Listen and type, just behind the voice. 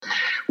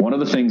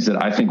of the things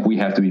that I think we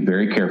have to be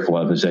very careful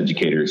of as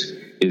educators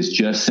is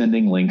just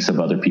sending links of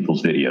other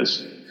people's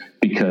videos,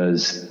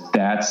 because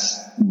that's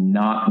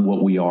not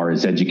what we are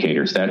as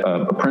educators. That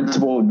a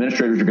principal,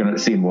 administrators are going to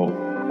see, well,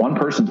 one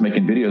person's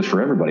making videos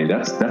for everybody.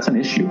 That's an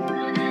issue.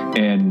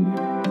 And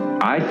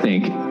I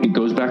think it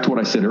goes back to what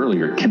I said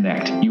earlier,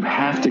 connect. You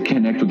have to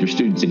connect with your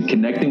students, and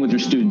connecting with your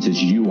students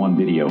is you on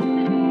video.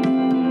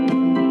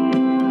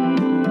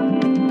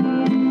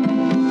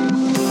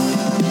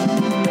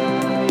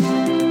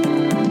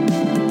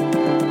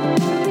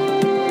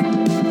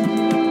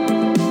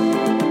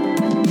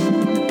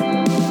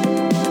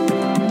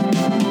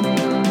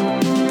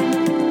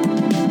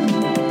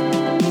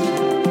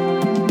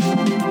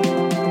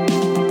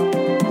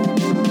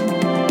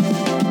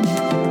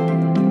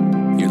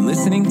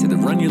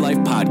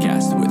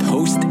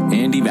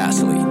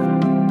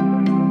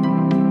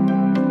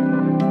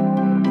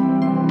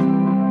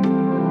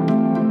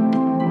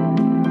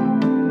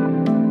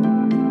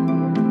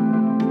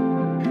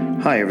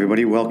 Hi,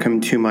 everybody. Welcome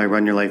to my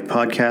Run Your Life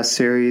podcast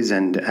series.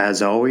 And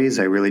as always,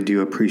 I really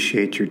do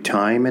appreciate your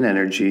time and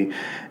energy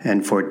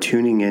and for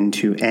tuning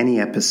into any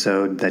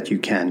episode that you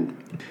can.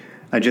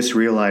 I just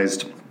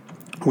realized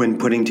when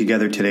putting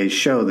together today's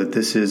show that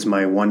this is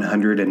my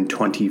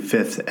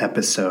 125th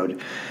episode.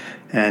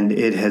 And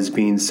it has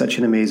been such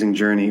an amazing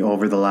journey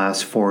over the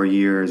last 4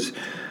 years,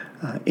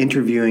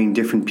 interviewing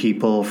different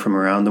people from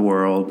around the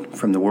world,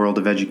 from the world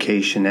of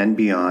education and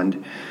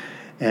beyond.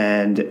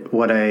 And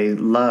what I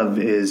love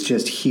is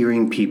just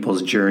hearing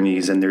people's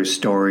journeys and their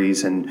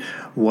stories and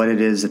what it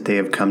is that they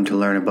have come to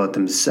learn about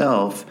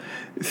themselves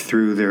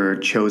through their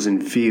chosen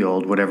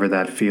field, whatever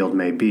that field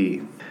may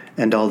be.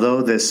 And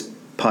although this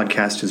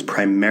podcast is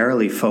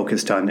primarily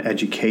focused on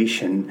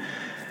education,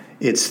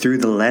 it's through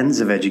the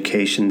lens of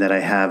education that I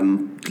have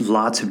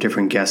lots of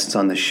different guests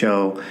on the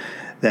show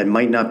that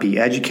might not be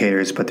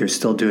educators, but they're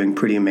still doing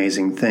pretty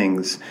amazing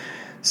things.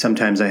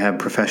 Sometimes I have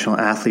professional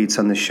athletes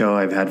on the show.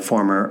 I've had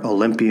former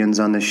Olympians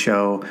on the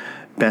show,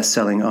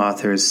 best-selling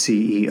authors,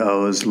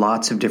 CEOs,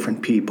 lots of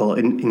different people,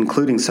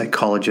 including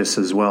psychologists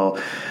as well.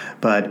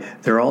 But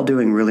they're all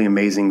doing really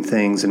amazing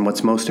things. And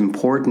what's most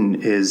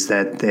important is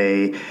that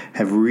they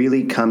have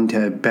really come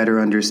to better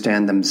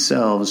understand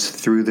themselves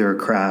through their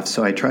craft.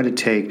 So I try to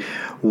take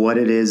what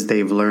it is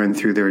they've learned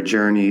through their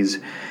journeys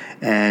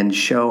and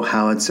show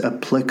how it's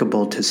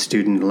applicable to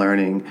student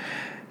learning.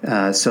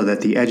 So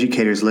that the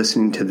educators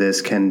listening to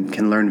this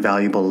can learn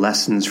valuable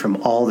lessons from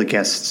all the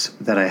guests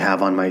that I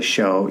have on my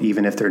show,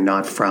 even if they're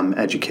not from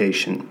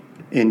education.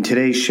 In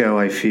today's show,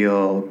 I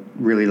feel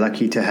really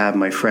lucky to have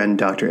my friend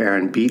Dr.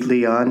 Aaron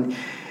Beatley on.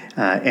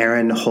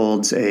 Aaron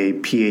holds a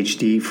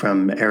PhD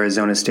from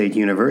Arizona State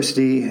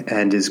University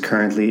and is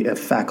currently a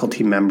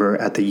faculty member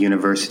at the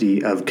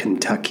University of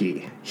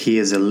Kentucky. He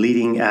is a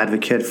leading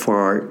advocate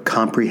for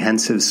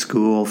comprehensive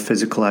school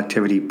physical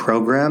activity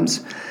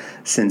programs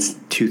since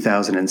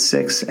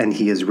 2006, and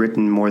he has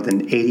written more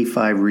than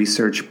 85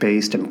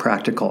 research-based and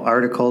practical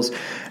articles,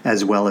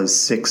 as well as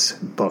 6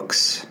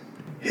 books.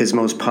 His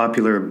most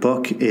popular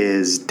book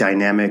is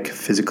Dynamic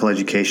Physical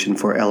Education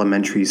for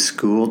Elementary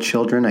School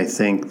Children. I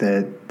think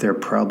that they're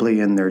probably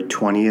in their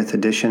 20th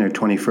edition or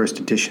 21st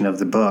edition of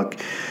the book.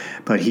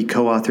 But he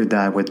co-authored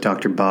that with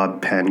Dr.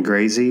 Bob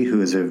Pangrazi,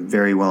 who is a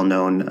very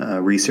well-known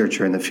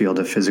researcher in the field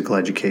of physical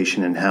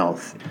education and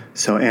health.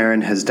 So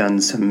Aaron has done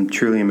some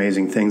truly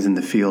amazing things in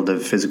the field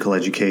of physical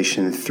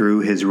education through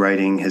his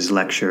writing, his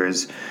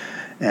lectures,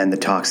 and the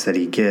talks that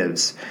he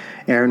gives.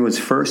 Aaron was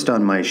first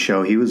on my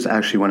show. He was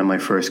actually one of my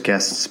first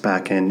guests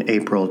back in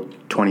April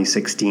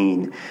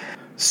 2016.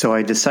 So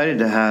I decided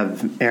to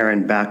have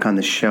Aaron back on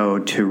the show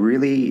to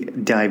really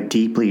dive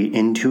deeply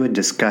into a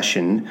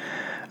discussion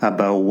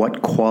about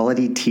what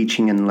quality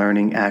teaching and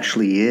learning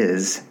actually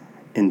is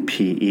in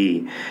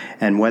PE,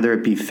 and whether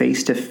it be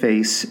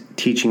face-to-face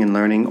teaching and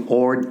learning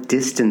or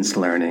distance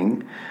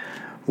learning,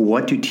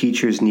 what do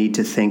teachers need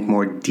to think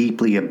more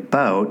deeply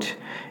about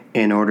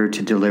in order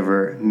to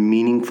deliver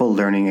meaningful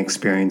learning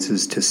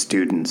experiences to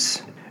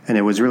students? And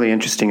it was really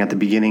interesting. At the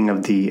beginning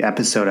of the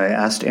episode, I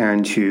asked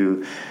Aaron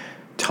to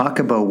talk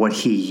about what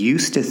he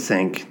used to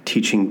think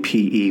teaching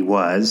PE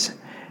was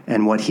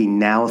and what he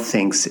now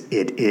thinks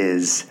it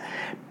is,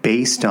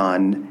 based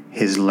on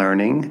his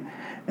learning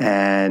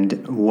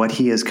and what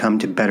he has come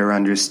to better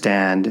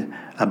understand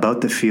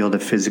about the field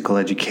of physical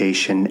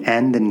education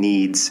and the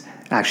needs,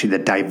 actually the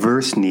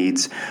diverse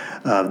needs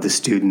of the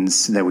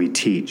students that we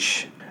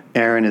teach.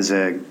 Aaron is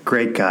a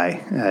great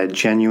guy, a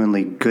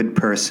genuinely good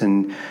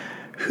person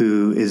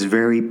who is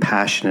very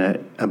passionate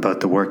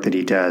about the work that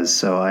he does.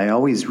 So I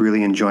always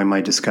really enjoy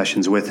my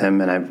discussions with him,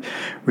 and I'm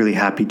really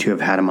happy to have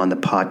had him on the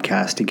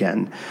podcast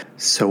again.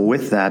 So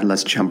with that,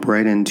 let's jump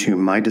right into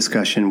my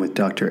discussion with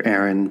Dr.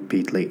 Aaron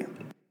Beatley.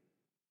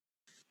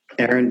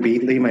 Aaron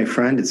Beatley, my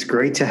friend, it's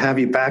great to have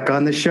you back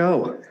on the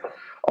show.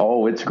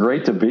 Oh, it's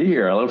great to be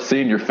here. I love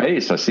seeing your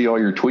face. I see all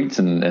your tweets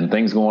and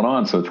things going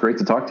on, so it's great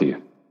to talk to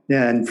you.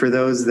 Yeah, and for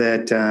those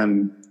that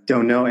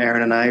don't know,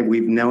 Aaron and I,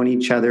 we've known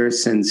each other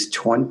since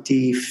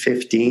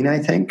 2015, I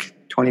think.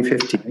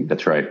 2015.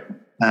 That's right.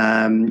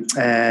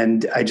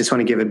 And I just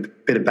want to give a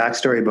bit of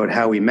backstory about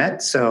how we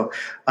met. So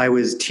I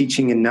was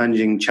teaching in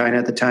Nanjing, China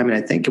at the time, and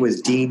I think it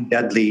was Dean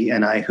Dudley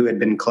and I who had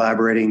been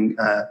collaborating.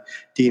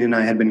 Dean and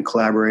I had been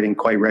collaborating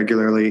quite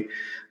regularly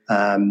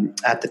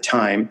at the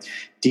time.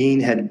 Dean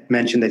had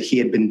mentioned that he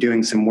had been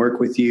doing some work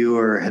with you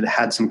or had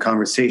had some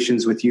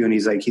conversations with you. And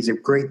he's like, he's a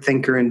great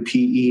thinker in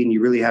PE and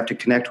you really have to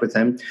connect with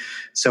him.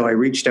 So I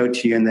reached out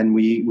to you and then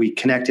we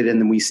connected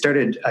and then we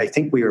started, I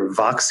think we were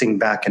voxing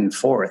back and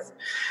forth.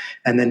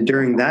 And then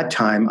during that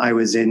time, I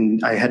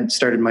had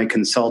started my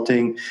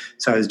consulting.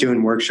 So I was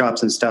doing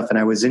workshops and stuff and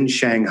I was in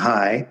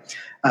Shanghai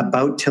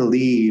about to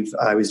leave.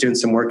 I was doing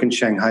some work in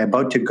Shanghai,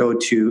 about to go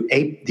to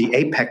the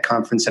APEC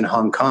conference in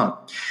Hong Kong.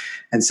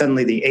 And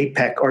suddenly the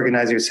APEC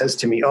organizer says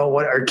to me,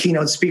 what our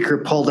keynote speaker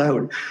pulled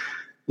out.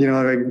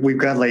 We've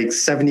got like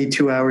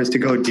 72 hours to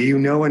go. Do you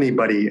know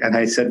anybody? And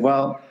I said,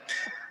 well,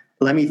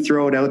 let me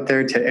throw it out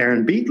there to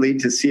Aaron Beatley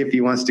to see if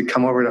he wants to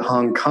come over to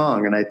Hong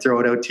Kong. And I throw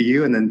it out to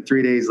you. And then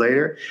 3 days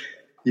later,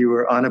 you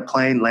were on a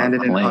plane,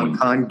 landed in Hong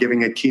Kong,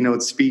 giving a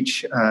keynote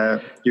speech,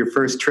 your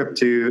first trip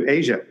to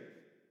Asia.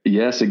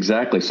 Yes,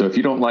 exactly. So if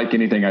you don't like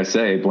anything I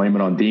say, blame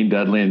it on Dean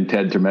Dudley and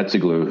Ted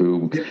Termetzoglu,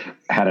 who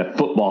had a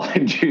football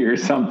injury or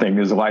something,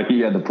 is why he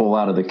had to pull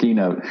out of the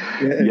keynote.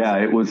 Yes. Yeah,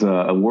 it was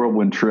a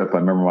whirlwind trip. I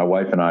remember my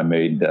wife and I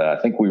made, I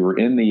think we were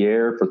in the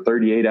air for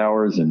 38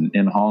 hours and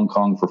in Hong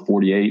Kong for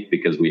 48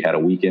 because we had a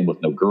weekend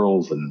with no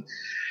girls.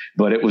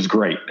 But it was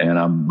great. And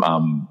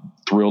I'm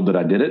thrilled that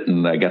I did it.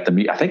 And I got to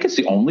meet, I think it's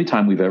the only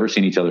time we've ever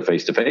seen each other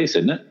face to face,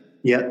 isn't it?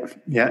 Yeah,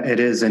 it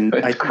is. And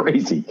it's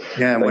crazy.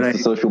 Yeah. Thanks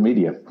to social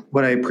media.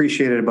 What I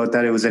appreciated about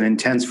that, it was an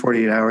intense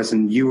 48 hours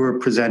and you were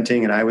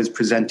presenting and I was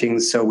presenting.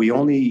 So we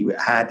only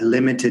had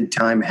limited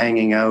time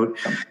hanging out,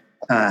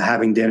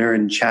 having dinner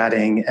and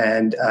chatting.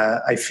 And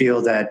I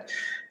feel that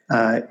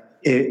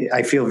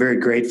I feel very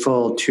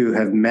grateful to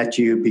have met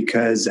you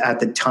because at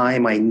the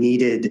time I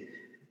needed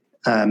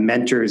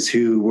mentors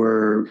who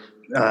were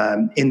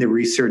in the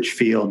research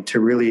field to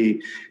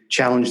really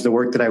challenge the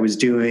work that I was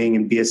doing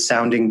and be a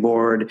sounding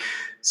board.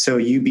 So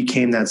you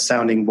became that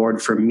sounding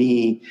board for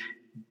me,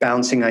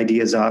 bouncing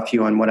ideas off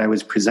you on what I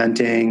was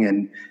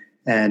presenting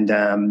and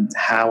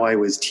how I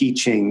was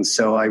teaching.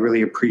 So I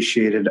really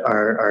appreciated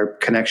our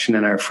connection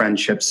and our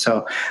friendship.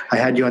 So I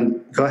had you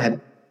on. Go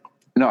ahead.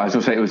 No, I was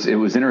going to say it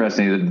was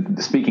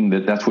interesting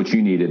that that's what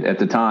you needed. At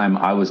the time,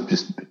 I was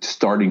just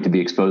starting to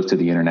be exposed to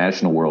the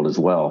international world as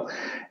well.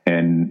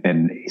 And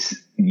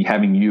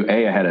having you,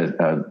 I had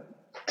a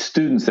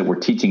students that were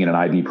teaching in an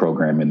IB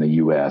program in the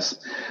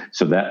U.S.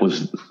 So that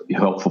was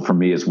helpful for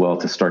me as well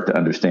to start to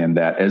understand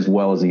that, as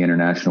well as the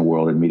international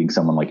world and meeting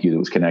someone like you that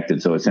was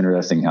connected. So it's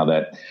interesting how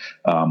that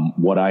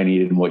what I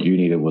needed and what you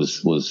needed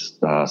was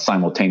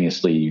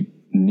simultaneously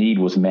need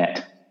was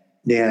met.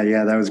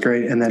 Yeah, that was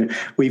great. And then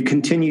we've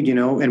continued,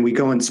 and we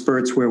go in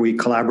spurts where we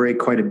collaborate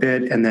quite a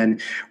bit, and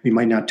then we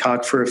might not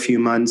talk for a few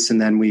months,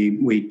 and then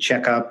we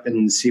check up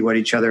and see what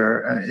each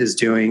other is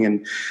doing.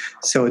 And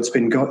so it's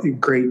been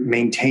great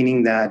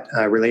maintaining that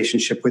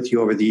relationship with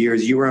you over the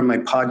years. You were on my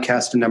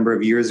podcast a number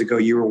of years ago.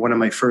 You were one of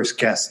my first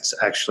guests,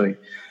 actually.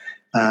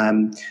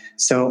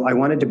 So I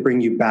wanted to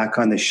bring you back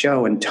on the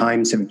show, and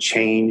times have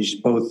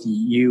changed. Both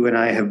you and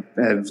I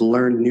have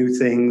learned new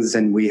things,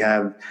 and we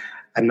have,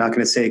 I'm not going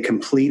to say a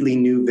completely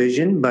new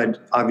vision,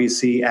 but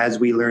obviously as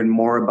we learn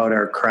more about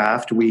our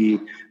craft, we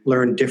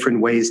learn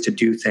different ways to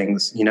do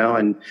things,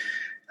 and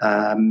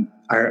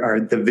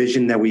the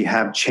vision that we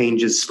have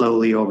changes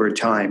slowly over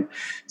time.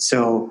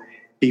 So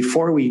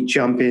before we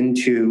jump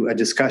into a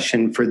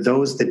discussion, for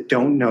those that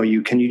don't know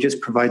you, can you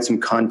just provide some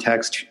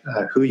context,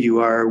 who you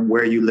are,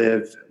 where you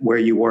live, where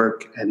you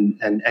work,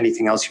 and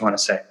anything else you want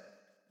to say?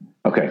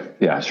 Okay.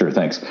 Yeah, sure.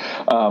 Thanks.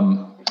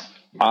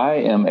 I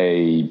am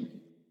a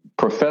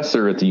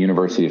professor at the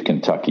University of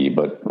Kentucky,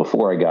 but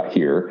before I got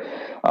here,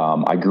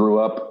 I grew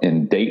up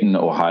in Dayton,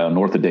 Ohio,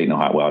 north of Dayton,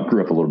 Ohio. Well, I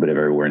grew up a little bit of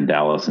everywhere in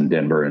Dallas and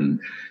Denver, and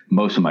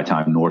most of my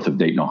time north of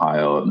Dayton,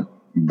 Ohio.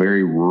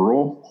 Very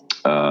rural,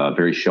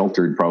 very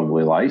sheltered,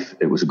 probably life.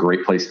 It was a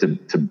great place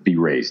to be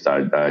raised.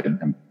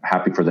 I'm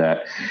happy for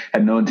that.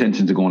 Had no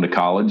intentions of going to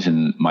college,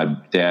 and my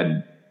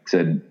dad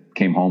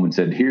came home and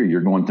said, "Here,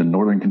 you're going to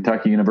Northern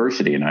Kentucky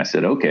University." And I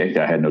said, "Okay."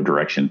 I had no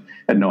direction,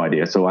 had no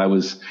idea. So I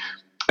was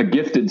a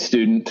gifted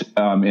student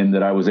in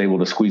that I was able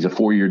to squeeze a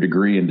 4-year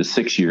degree into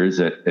 6 years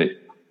at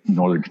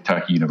Northern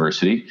Kentucky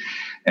University.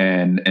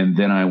 And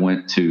then I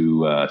went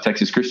to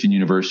Texas Christian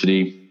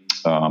University.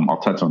 I'll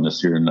touch on this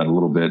here in a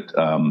little bit.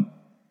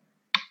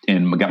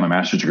 And got my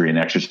master's degree in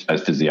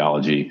exercise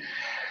physiology.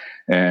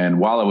 And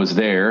while I was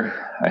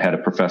there, I had a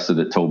professor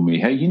that told me,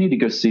 "Hey, you need to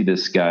go see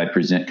this guy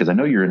present, because I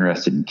know you're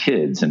interested in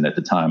kids." And at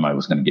the time I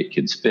was going to get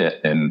kids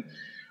fit. And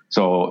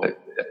so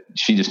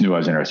she just knew I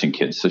was interested in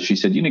kids. So she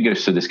said, "You need to go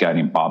see this guy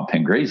named Bob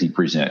Pengrazi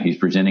present. He's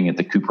presenting at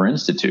the Cooper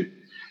Institute."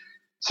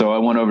 So I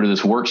went over to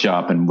this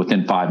workshop, and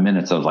within 5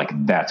 minutes, I was like,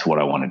 that's what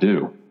I want to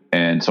do.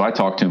 And so I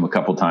talked to him a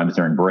couple of times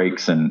during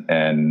breaks,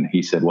 and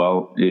he said,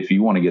 "Well, if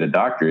you want to get a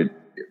doctorate,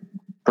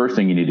 first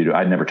thing you need to do,"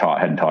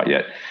 hadn't taught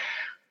yet.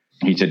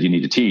 He said, "You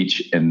need to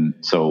teach." And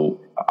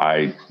so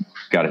I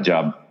got a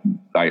job.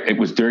 It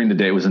was during the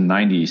day. It was in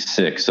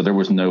 '96, so there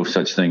was no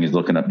such thing as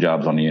looking up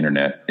jobs on the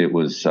internet. It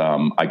was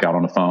I got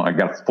on the phone. I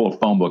got a full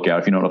phone book out.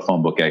 If you know what a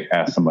phone book, I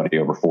asked somebody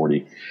over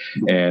 40,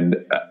 and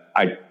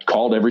I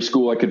called every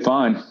school I could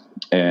find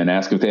and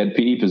asked if they had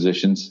PE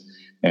positions.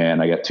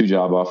 And I got 2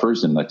 job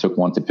offers, and I took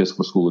one to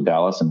Episcopal School of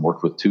Dallas and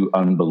worked with 2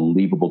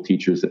 unbelievable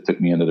teachers that took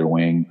me under their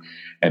wing.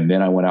 And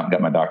then I went out and got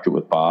my doctorate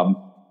with Bob.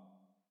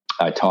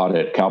 I taught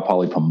at Cal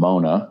Poly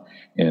Pomona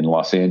in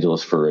Los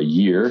Angeles for a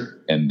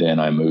year. And then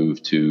I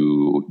moved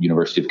to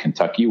University of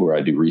Kentucky, where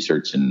I do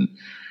research and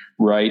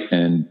write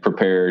and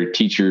prepare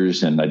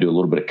teachers. And I do a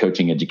little bit of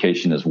coaching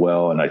education as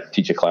well. And I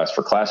teach a class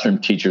for classroom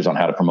teachers on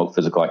how to promote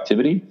physical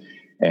activity.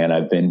 And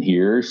I've been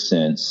here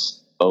since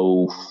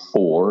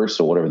 2004,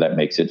 so whatever that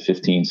makes it,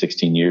 15,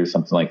 16 years,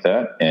 something like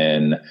that.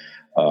 And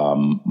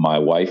my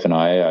wife and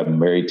I'm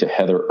married to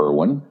Heather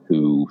Irwin,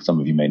 who some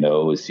of you may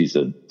know. She's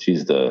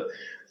the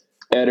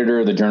editor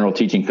of the Journal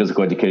Teaching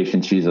Physical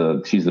Education. She's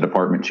the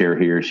department chair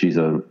here. She's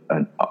an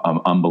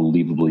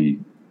unbelievably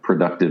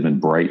productive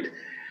and bright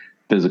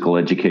physical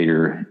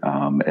educator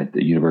at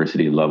the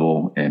university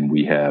level. And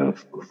we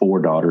have 4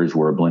 daughters.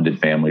 We're a blended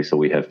family, so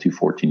we have 2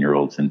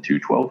 14-year-olds and 2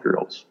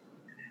 12-year-olds.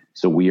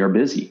 So we are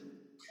busy.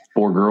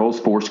 4 girls,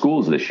 4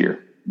 schools this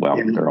year. Well,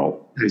 yeah, they're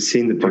all I've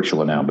seen the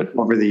virtual now, but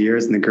over the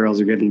years, and the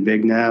girls are getting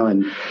big now.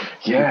 And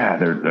yeah,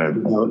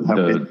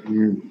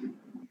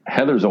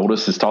 Heather's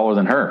oldest is taller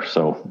than her,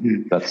 so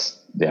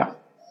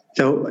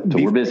So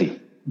we're busy.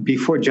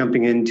 Before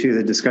jumping into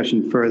the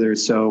discussion further,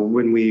 so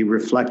when we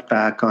reflect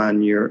back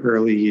on your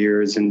early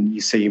years, and you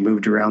say you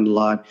moved around a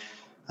lot,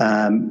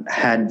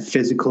 had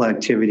physical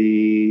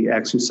activity,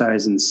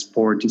 exercise, and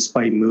sport,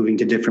 despite moving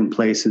to different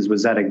places,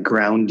 was that a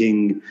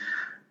grounding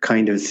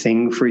kind of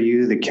thing for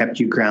you that kept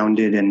you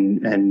grounded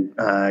and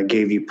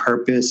gave you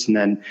purpose, and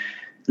then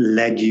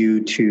led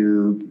you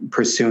to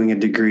pursuing a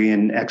degree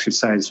in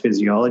exercise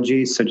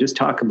physiology? So just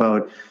talk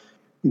about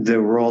the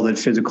role that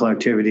physical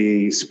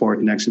activity, sport,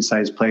 and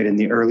exercise played in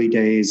the early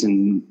days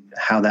and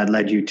how that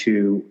led you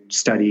to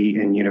study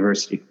in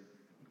university.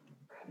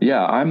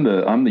 Yeah, I'm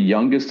the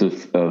youngest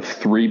of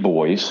 3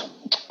 boys,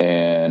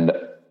 and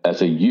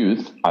as a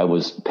youth, I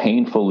was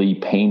painfully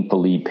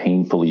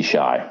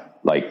shy.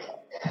 Like,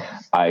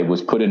 I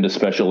was put into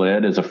special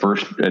ed as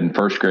in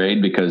first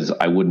grade because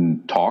I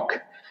wouldn't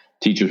talk.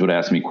 Teachers would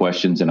ask me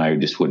questions and I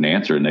just wouldn't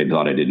answer, and they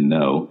thought I didn't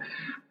know.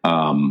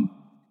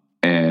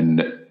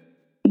 And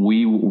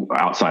we were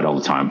outside all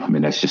the time. I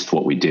mean, that's just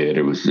what we did.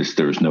 It was just,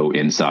 there was no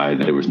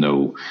inside. There was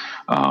no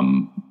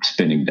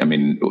spending. I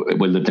mean,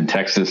 we lived in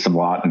Texas a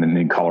lot, and then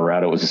in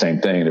Colorado it was the same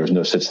thing. There was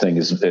no such thing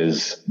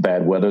as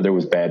bad weather. There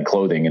was bad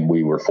clothing, and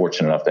we were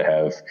fortunate enough to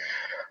have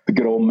the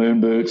good old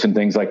moon boots and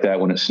things like that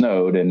when it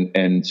snowed.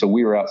 And so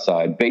we were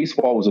outside.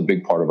 Baseball was a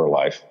big part of our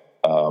life.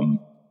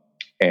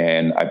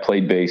 And I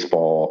played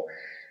baseball,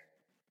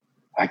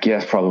 I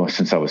guess probably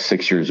since I was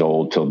 6 years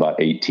old till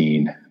about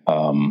 18.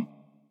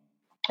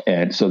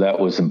 And so that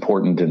was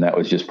important. And that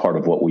was just part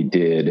of what we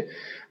did.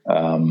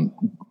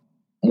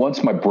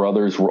 Once my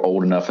brothers were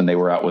old enough and they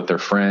were out with their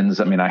friends,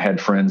 I mean, I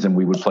had friends and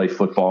we would play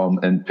football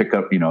and pick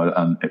up,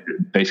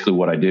 basically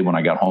what I did when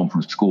I got home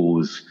from school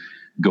was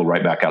go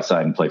right back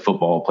outside and play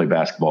football, play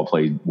basketball,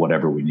 play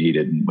whatever we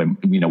needed. And when,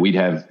 we'd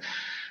have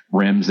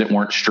rims that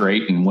weren't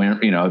straight, and when,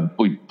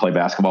 we'd play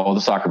basketball with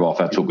a soccer ball if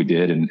that's what we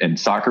did. And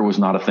soccer was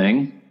not a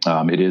thing.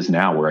 It is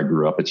now where I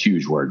grew up. It's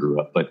huge where I grew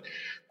up. But,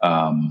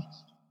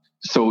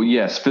 so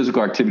yes,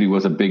 physical activity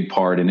was a big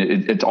part, and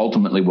it's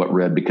ultimately what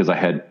led, because I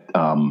had,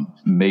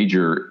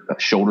 major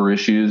shoulder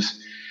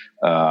issues,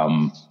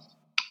 playing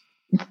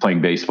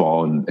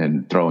baseball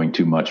and throwing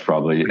too much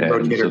probably.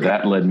 And so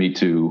that led me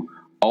to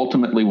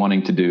ultimately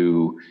wanting to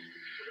do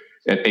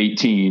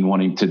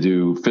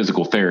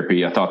physical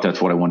therapy. I thought that's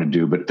what I wanted to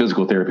do, but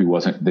physical therapy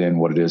wasn't then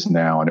what it is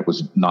now. And it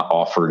was not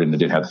offered, and it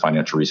didn't have the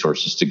financial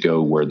resources to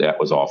go where that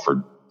was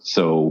offered.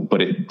 So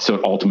it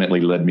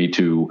ultimately led me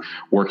to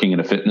working in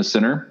a fitness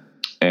center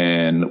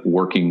and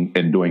working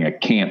and doing a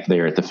camp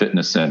there at the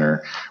fitness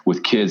center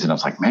with kids. And I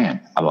was like,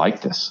 man, I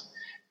like this.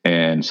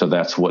 And so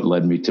that's what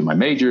led me to my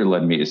major,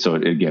 so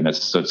it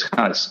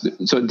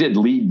did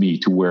lead me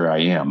to where I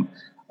am.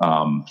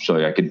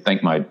 So I could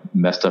thank my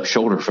messed up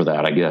shoulder for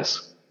that, I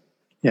guess.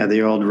 Yeah.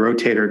 The old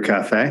rotator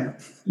cuff, eh?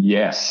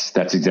 Yes,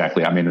 that's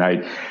exactly. I mean,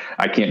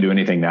 I can't do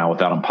anything now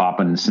without them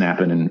popping and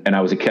snapping, and I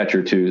was a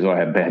catcher too, so I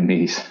have bad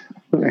knees.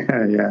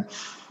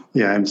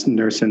 Yeah. I'm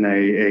nursing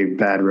a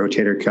bad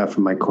rotator cuff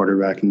from my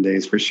quarterbacking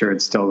days for sure.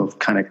 It still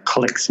kind of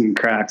clicks and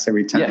cracks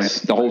every time.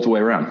 Yes, the whole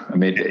way around. I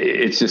mean,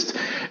 it's just,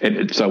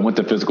 so I went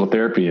to physical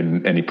therapy,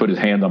 and he put his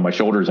hand on my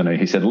shoulders and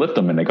he said, lift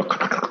them. And they go,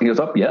 he goes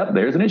up. Yeah,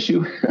 there's an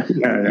issue.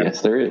 Yeah.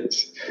 Yes, there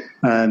is.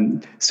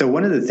 So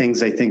one of the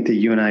things I think that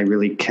you and I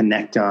really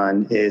connect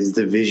on is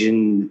the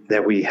vision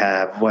that we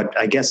have. What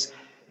I guess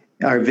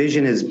our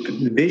vision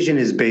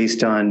is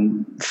based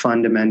on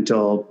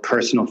fundamental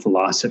personal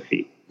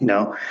philosophy,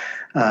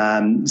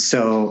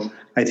 so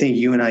I think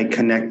you and I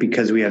connect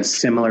because we have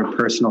similar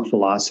personal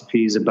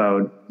philosophies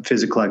about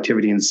physical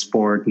activity and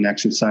sport and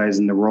exercise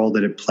and the role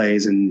that it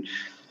plays in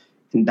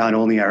not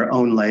only our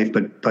own life,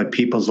 but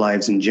people's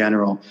lives in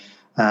general.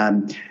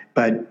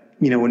 But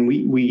when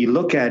we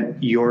look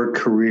at your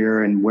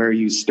career and where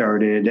you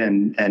started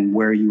and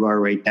where you are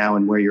right now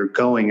and where you're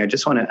going, I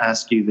just want to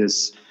ask you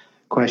this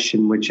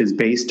question, which is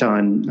based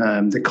on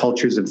the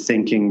Cultures of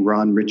Thinking,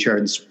 Ron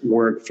Richard's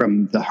work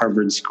from the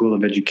Harvard School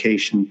of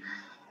Education.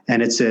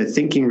 And it's a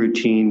thinking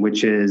routine,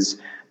 which is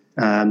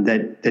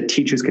that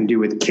teachers can do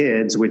with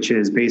kids, which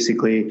is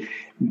basically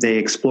they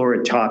explore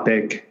a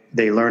topic,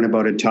 they learn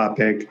about a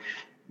topic,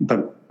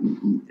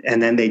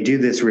 and then they do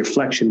this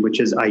reflection,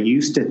 which is, I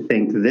used to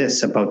think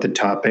this about the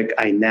topic.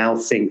 I now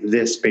think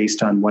this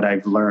based on what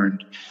I've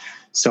learned.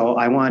 So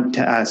I want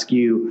to ask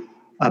you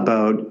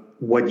about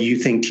what you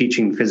think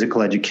teaching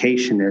physical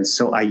education is.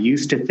 So I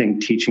used to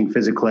think teaching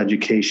physical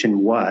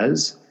education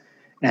was,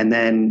 and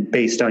then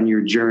based on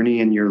your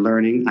journey and your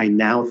learning, I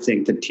now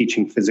think that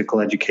teaching physical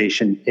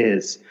education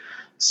is.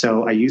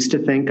 So I used to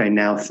think, I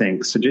now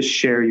think. So just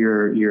share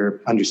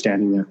your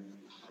understanding there.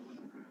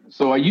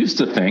 So I used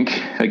to think,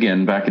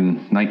 again, back in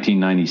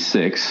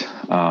 1996,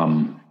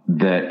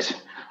 that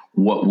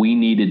what we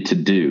needed to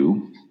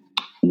do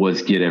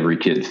was get every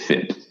kid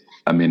fit.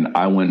 I mean,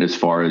 I went as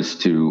far as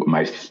to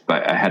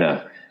I had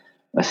a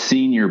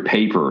senior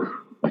paper,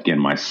 again,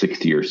 my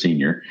 6th-year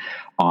senior,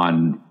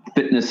 on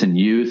fitness and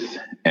youth.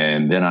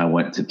 And then I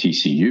went to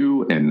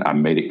TCU and I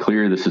made it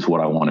clear this is what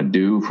I want to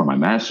do for my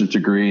master's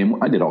degree.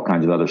 And I did all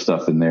kinds of other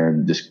stuff in there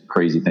and just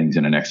crazy things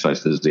in an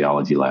exercise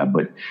physiology lab.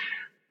 But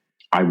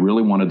I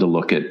really wanted to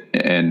look at,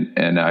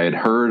 and I had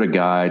heard a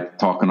guy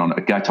talk to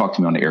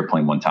me on the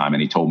airplane one time,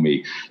 and he told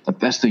me the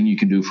best thing you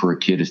can do for a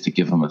kid is to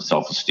give them a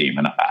self-esteem.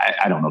 And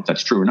I don't know if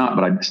that's true or not,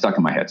 but I stuck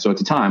in my head. So at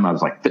the time I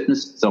was like,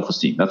 fitness,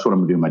 self-esteem. That's what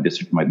I'm going to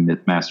do my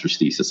master's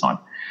thesis on.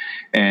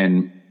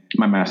 And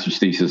my master's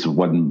thesis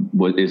isn't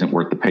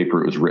worth the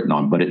paper it was written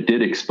on, but it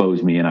did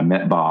expose me. And I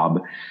met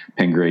Bob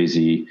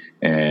Pengrazi,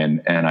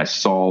 and I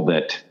saw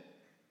that.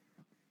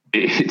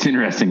 It's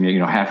interesting,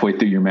 halfway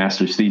through your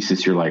master's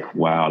thesis, you're like,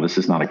 wow, this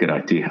is not a good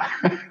idea.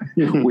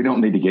 We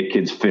don't need to get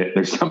kids fit.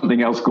 There's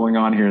something else going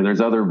on here. There's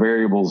other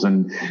variables.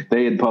 And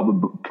they had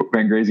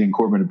Pengrazi and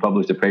Corbin had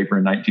published a paper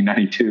in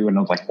 1992. And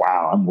I was like,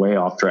 wow, I'm way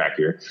off track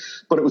here.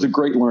 But it was a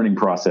great learning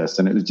process,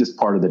 and it was just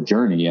part of the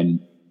journey. And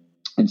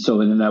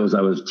then I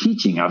was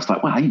teaching, I was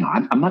like, well,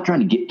 I'm not trying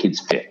to get kids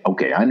fit.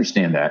 Okay, I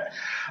understand that.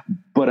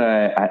 But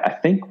I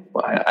think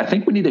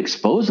we need to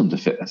expose them to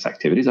fitness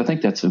activities. I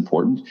think that's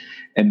important.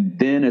 And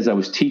then as I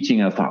was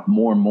teaching, I thought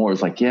more and more,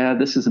 it's like, yeah,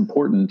 this is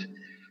important.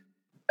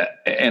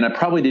 And I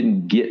probably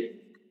didn't get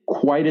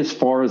quite as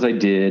far as I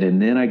did.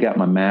 And then I got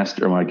my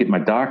when I get my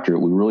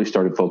doctorate, we really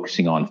started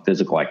focusing on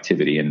physical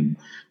activity. And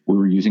we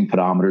were using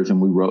pedometers,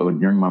 and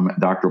during my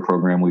doctoral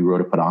program, we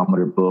wrote a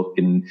pedometer book.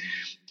 And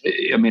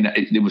I mean,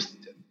 it was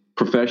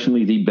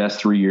professionally the best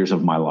 3 years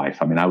of my life.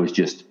 I mean, I was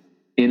just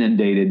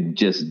inundated,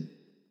 just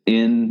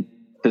in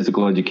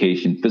physical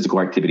education, physical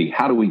activity.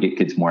 How do we get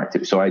kids more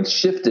active? So I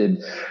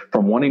shifted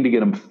from wanting to get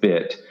them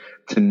fit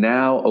to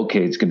now,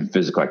 okay, it's going to be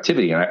physical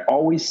activity. And I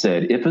always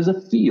said, if as a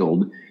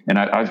field, and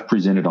I've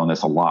presented on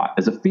this a lot,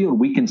 as a field,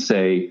 we can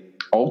say,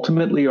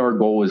 ultimately our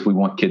goal is we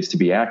want kids to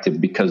be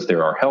active because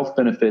there are health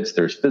benefits,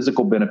 there's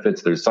physical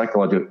benefits, there's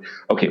psychological.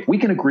 Okay, if we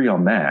can agree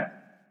on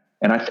that,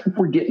 and I think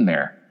we're getting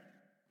there,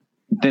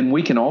 then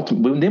we can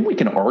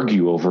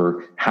argue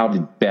over how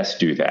to best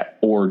do that,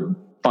 or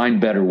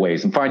find better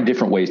ways and find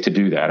different ways to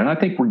do that. And I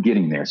think we're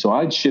getting there. So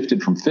I'd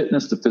shifted from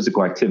fitness to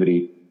physical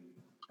activity,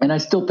 and I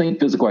still think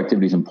physical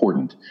activity is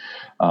important.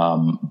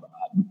 But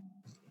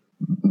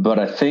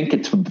I think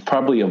it's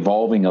probably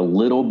evolving a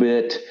little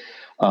bit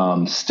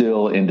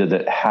still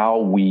into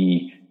how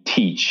we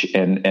teach.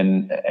 And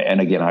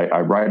again,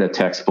 I write a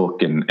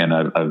textbook, and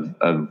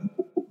I've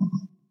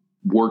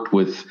worked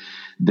with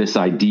this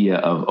idea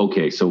of,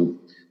 okay, so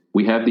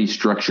we have these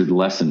structured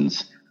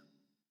lessons,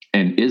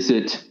 and is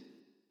it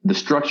the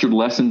structured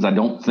lessons? I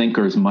don't think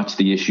are as much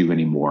the issue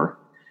anymore.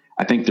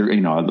 I think the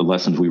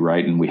lessons we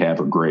write and we have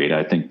are great.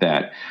 I think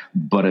that,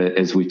 but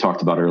as we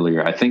talked about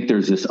earlier, I think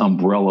there's this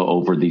umbrella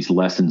over these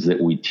lessons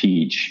that we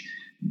teach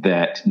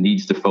that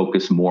needs to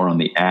focus more on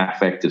the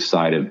affective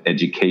side of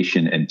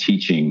education and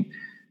teaching,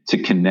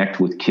 to connect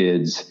with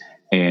kids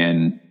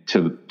and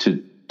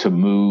to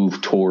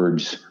move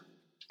towards,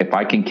 if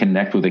I can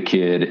connect with a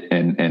kid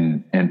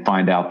and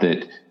find out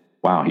that,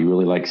 wow, he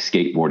really likes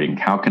skateboarding,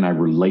 how can I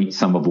relate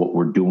some of what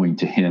we're doing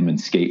to him in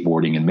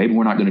skateboarding? And maybe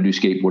we're not going to do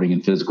skateboarding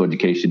in physical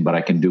education, but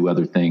I can do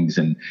other things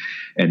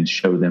and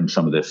show them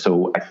some of this.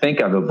 So I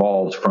think I've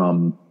evolved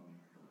from,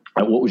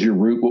 what was your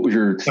root? What was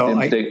your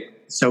state?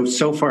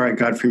 So far I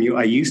got from you,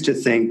 I used to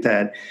think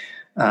that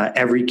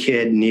every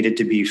kid needed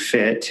to be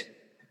fit.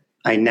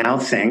 I now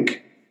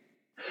think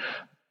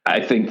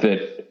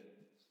that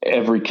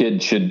every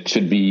kid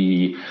should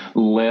be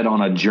led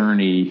on a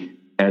journey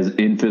as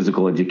in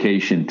physical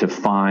education to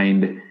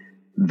find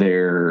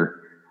their,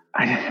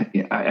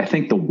 I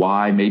think the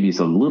why maybe is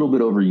a little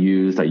bit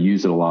overused. I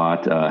use it a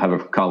lot. I have a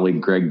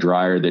colleague, Greg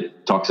Dreyer,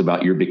 that talks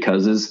about your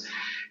becauses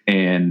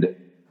and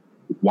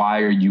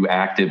why are you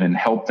active, and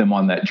help them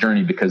on that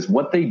journey, because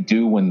what they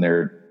do when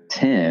they're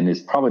 10 is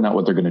probably not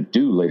what they're going to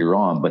do later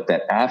on, but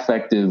that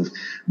affective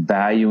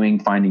valuing,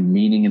 finding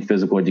meaning in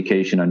physical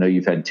education. I know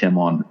you've had Tim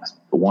on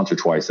once or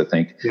twice, I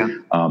think,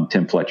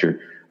 Tim Fletcher,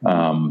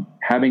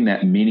 having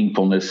that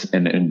meaningfulness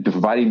and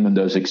providing them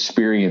those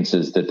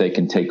experiences that they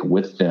can take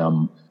with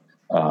them.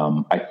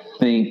 I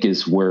think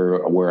is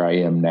where I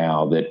am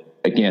now. That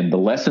again, the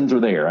lessons are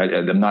there.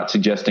 I'm not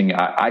suggesting,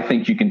 I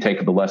think you can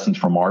take the lessons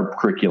from our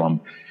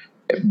curriculum,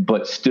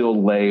 but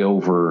still lay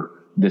over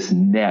this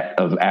net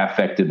of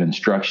affective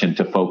instruction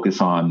to focus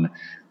on,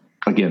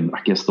 again,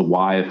 I guess the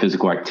why of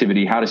physical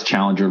activity. How does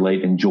challenge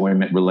relate?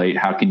 Enjoyment relate?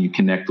 How can you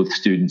connect with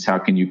students? How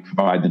can you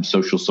provide them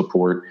social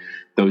support?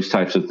 Those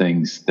types of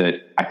things that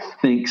I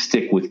think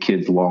stick with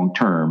kids long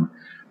term.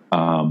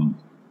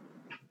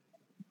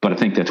 But I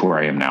think that's where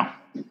I am now.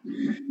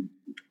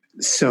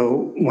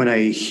 So when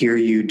I hear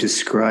you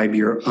describe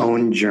your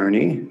own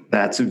journey,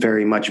 that's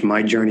very much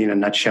my journey in a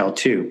nutshell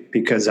too,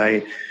 because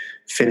I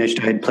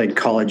had played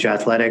college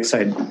athletics.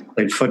 I'd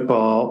played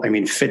football. I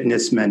mean,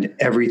 fitness meant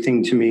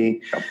everything to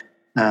me.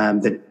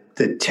 The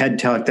TED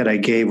Talk that I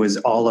gave was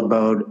all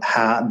about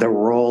how the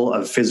role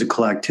of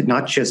physical activity,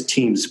 not just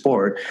team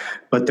sport,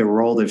 but the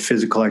role that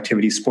physical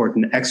activity, sport,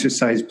 and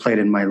exercise played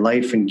in my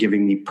life and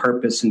giving me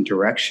purpose and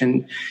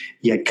direction.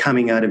 Yet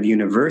coming out of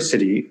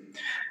university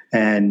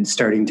and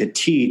starting to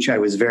teach, I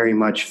was very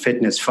much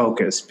fitness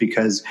focused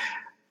because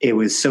it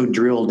was so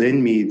drilled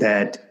in me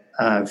that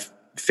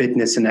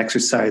fitness and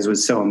exercise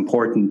was so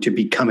important to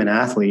become an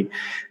athlete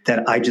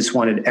that I just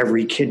wanted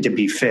every kid to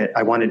be fit.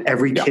 I wanted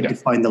every kid to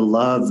find the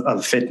love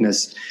of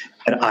fitness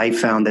that I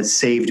found that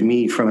saved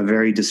me from a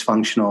very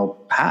dysfunctional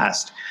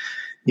past,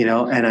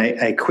 and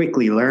I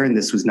quickly learned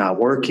this was not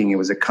working. It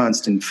was a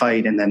constant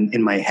fight. And then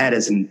in my head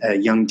as a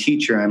young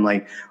teacher, I'm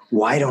like,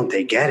 why don't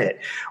they get it?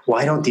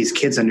 Why don't these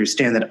kids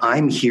understand that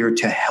I'm here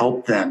to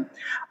help them?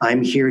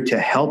 I'm here to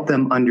help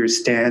them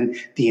understand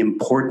the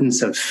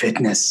importance of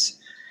fitness.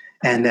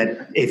 And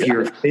that if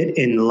you're fit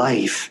in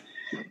life,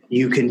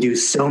 you can do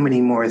so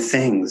many more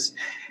things.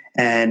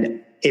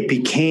 And it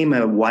became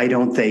a why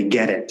don't they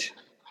get it?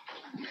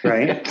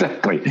 Right?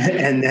 Exactly.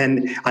 And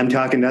then I'm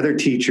talking to other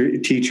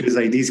teachers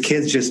like, these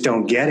kids just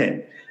don't get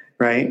it.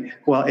 Right?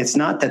 Well, it's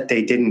not that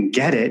they didn't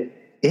get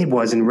it. It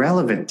wasn't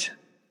relevant.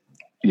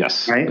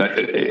 Yes.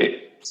 Right?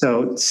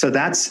 So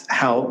that's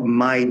how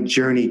my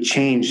journey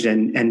changed.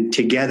 And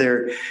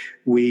together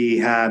we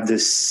have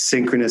this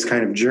synchronous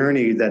kind of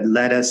journey that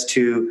led us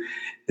to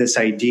this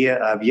idea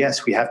of,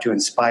 yes, we have to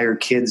inspire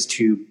kids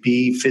to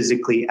be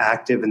physically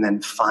active and then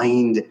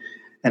find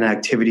an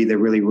activity that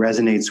really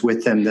resonates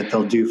with them that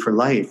they'll do for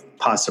life,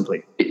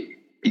 possibly.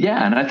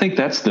 Yeah. And I think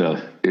that's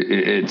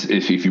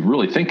if you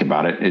really think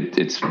about it,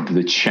 it's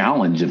the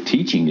challenge of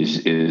teaching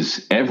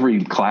is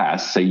every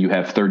class, say you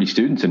have 30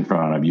 students in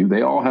front of you,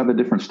 they all have a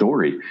different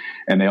story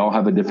and they all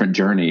have a different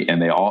journey,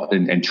 and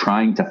and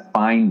trying to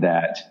find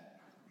that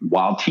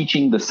while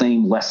teaching the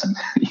same lesson,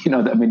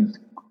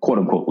 quote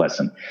unquote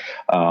lesson,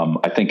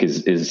 I think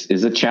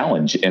is a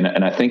challenge. And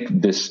I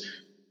think this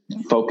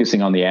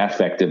focusing on the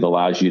affective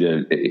allows you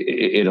to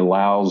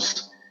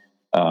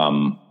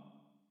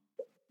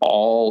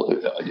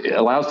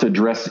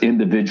address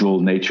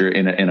individual nature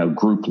in a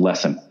group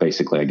lesson,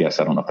 basically. I guess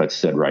I don't know if that's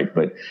said right,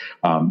 but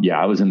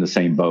I was in the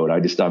same boat.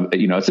 It's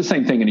the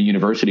same thing in a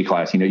university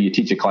class. You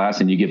teach a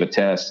class and you give a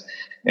test,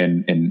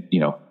 and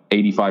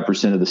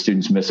 85% of the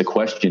students miss a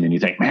question, and you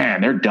think,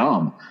 man, they're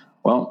dumb.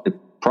 Well, it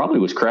probably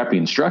was crappy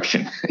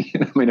instruction.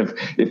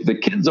 If the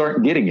kids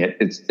aren't getting it,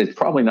 it's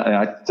probably not.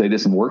 I say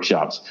this in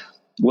workshops.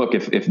 Look,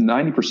 if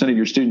 90% of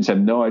your students have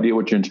no idea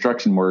what your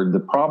instruction were, the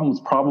problem's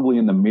probably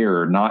in the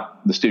mirror,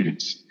 not the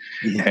students.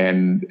 Yeah.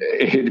 And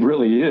it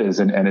really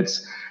is. And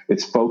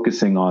it's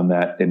focusing on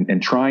that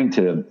and trying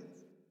to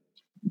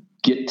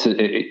get to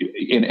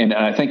it. And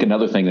I think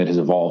another thing that has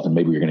evolved, and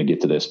maybe you're going to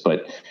get to this,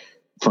 but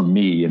for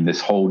me in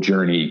this whole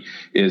journey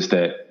is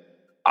that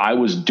I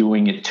was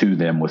doing it to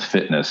them with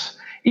fitness,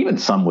 even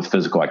some with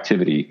physical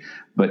activity,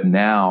 but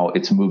now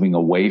it's moving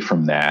away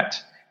from that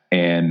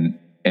and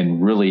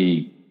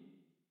really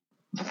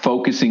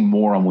focusing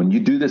more on when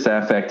you do this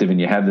affective and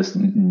you have this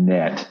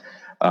net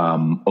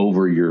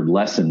over your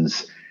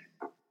lessons,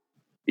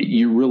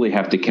 you really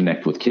have to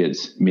connect with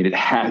kids. You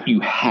have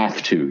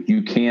to.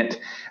 You can't.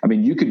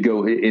 You could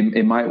go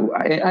in my.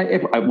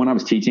 When I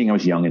was teaching, I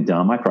was young and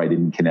dumb. I probably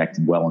didn't connect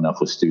well enough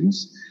with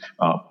students.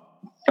 I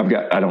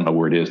don't know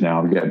where it is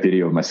now. I've got a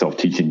video of myself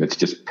teaching that's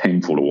just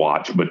painful to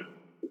watch, but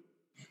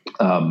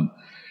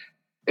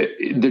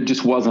there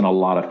just wasn't a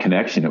lot of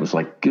connection. It was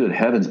like, good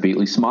heavens,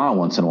 Beatley, smile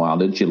once in a while.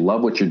 Did you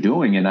love what you're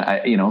doing? And I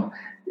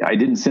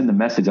didn't send the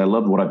message, I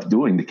loved what I'm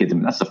doing to kids.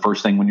 That's the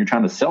first thing when you're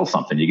trying to sell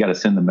something. You got to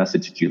send the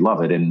message that you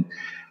love it. And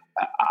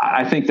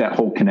I think that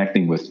whole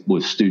connecting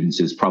with students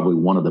is probably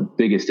one of the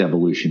biggest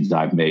evolutions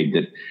I've made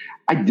that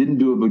I didn't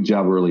do a good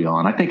job early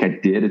on. I think I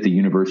did at the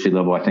university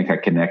level. I think I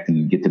connect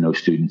and get to know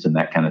students and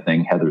that kind of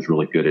thing. Heather's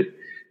really good at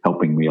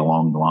helping me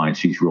along the line.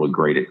 She's really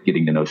great at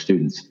getting to know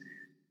students.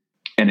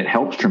 And it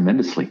helps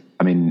tremendously.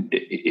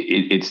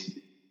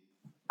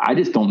 I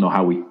just don't know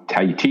how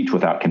you teach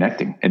without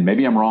connecting. And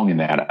maybe I'm wrong in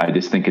that. I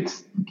just think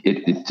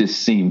it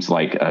just seems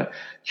like a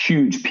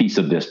huge piece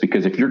of this,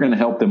 because if you're going to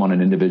help them on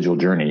an individual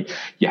journey,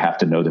 you have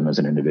to know them as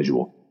an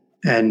individual.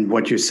 And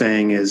what you're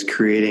saying is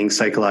creating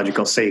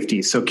psychological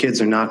safety. So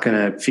kids are not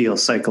going to feel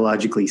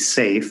psychologically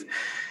safe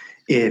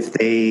if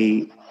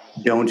they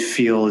don't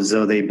feel as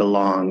though they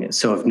belong.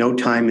 So if no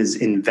time is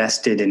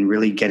invested in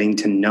really getting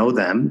to know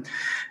them,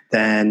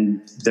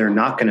 then they're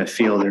not going to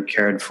feel they're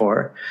cared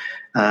for.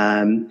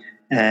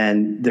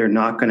 And they're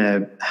not going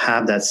to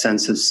have that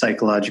sense of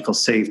psychological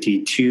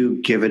safety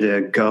to give it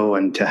a go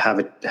and to have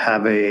a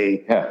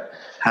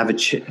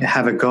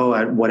go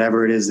at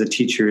whatever it is the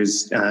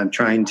teacher's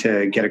trying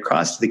to get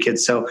across to the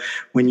kids. So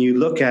when you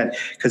look at,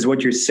 because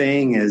what you're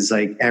saying is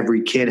like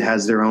every kid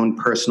has their own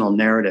personal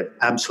narrative.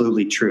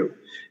 Absolutely true.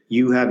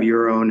 You have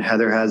your own,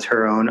 Heather has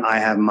her own, I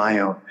have my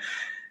own.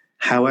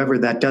 However,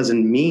 that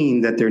doesn't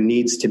mean that there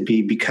needs to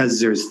be, because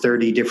there's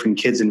 30 different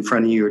kids in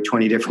front of you or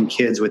 20 different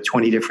kids with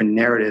 20 different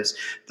narratives,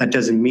 that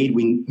doesn't mean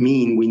we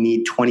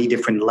need 20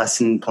 different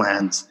lesson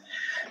plans.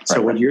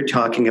 So what you're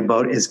talking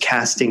about is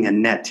casting a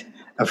net,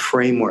 a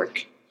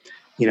framework.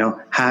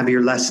 Have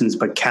your lessons,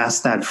 but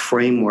cast that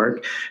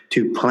framework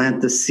to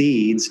plant the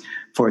seeds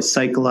for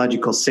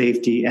psychological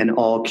safety and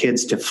all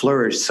kids to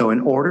flourish. So in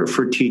order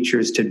for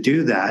teachers to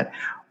do that,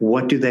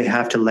 what do they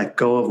have to let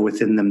go of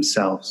within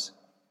themselves?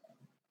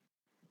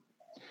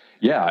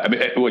 Yeah, I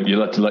mean, what you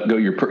have to let go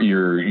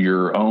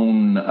your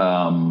own,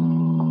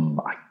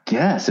 I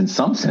guess, in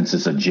some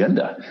senses,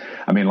 agenda.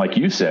 I mean, like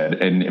you said,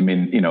 and I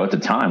mean, at the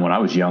time when I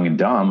was young and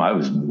dumb, I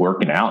was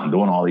working out and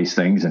doing all these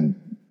things and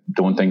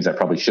doing things I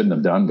probably shouldn't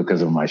have done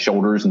because of my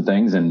shoulders and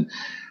things. And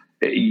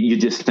you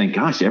just think,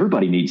 gosh,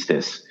 everybody needs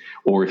this.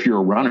 Or if you're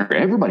a runner,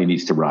 everybody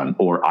needs to run.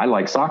 Or I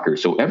like soccer,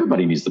 so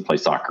everybody needs to play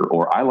soccer.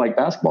 Or I like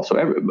basketball, so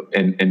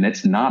and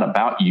it's not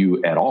about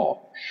you at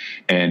all.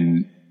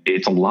 And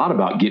it's a lot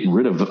about getting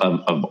rid of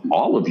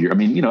all of your, I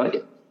mean,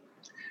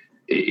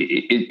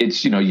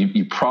 it's,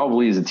 you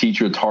probably as a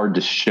teacher, it's hard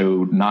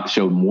to not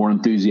show more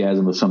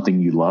enthusiasm of something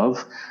you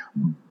love,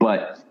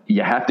 but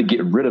you have to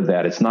get rid of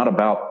that. It's not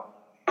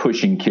about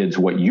pushing kids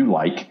what you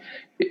like,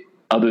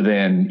 other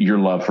than your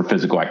love for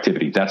physical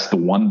activity. That's the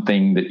one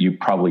thing that you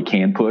probably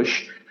can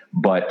push,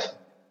 but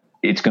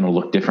it's going to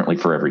look differently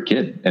for every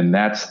kid. And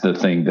that's the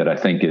thing that I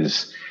think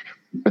it's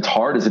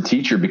hard as a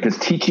teacher, because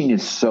teaching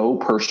is so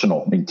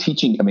personal. I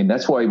mean,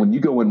 that's why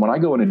when I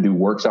go in and do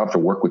workshops or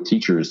work with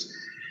teachers,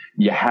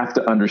 you have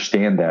to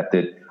understand that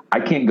I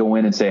can't go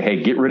in and say,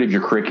 hey, get rid of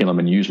your curriculum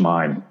and use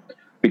mine,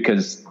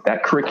 because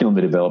that curriculum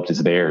that developed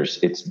is theirs.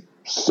 It's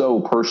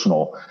so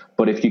personal.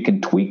 But if you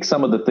can tweak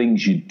some of the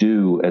things you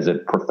do as a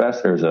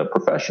professor, as a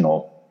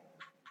professional,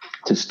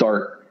 to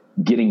start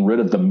getting rid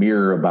of the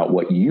mirror about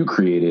what you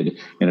created,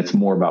 and it's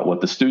more about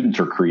what the students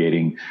are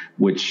creating,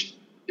 which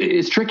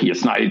it's tricky.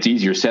 It's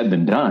easier said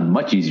than done,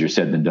 much easier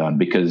said than done,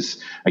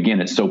 because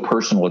again, it's so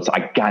personal.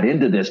 I got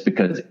into this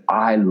because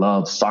I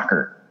love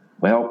soccer.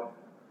 Well,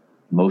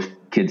 most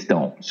kids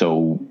don't.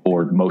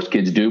 Or most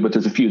kids do, but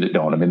there's a few that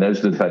don't. I mean,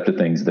 those are the types of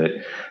things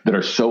that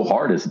are so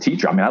hard as a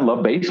teacher. I mean, I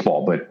love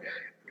baseball, but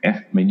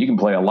I mean, you can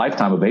play a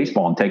lifetime of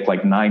baseball and take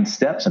like 9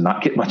 steps and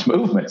not get much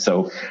movement.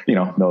 So,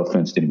 no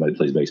offense to anybody that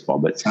plays baseball,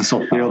 but that's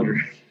all fielder.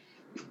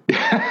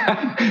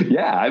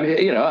 Yeah, I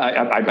mean,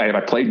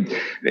 I played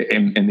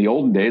in the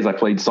olden days. I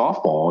played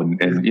softball,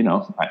 and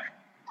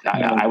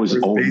I was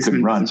old and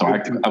couldn't run, so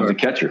I was a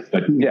catcher.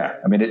 But yeah,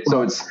 I mean,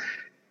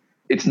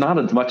 it's not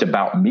as much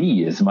about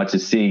me as much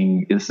as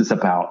seeing this is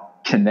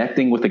about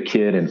connecting with a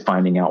kid and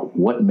finding out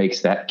what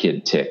makes that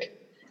kid tick.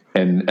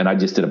 And I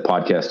just did a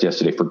podcast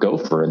yesterday for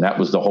Gopher, and that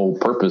was the whole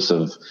purpose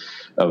of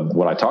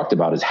what I talked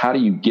about is how do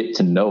you get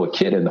to know a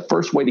kid? And the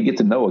first way to get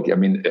to know a kid, I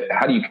mean,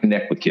 how do you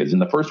connect with kids?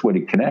 And the first way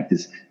to connect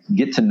is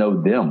get to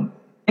know them.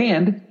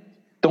 And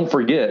don't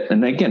forget,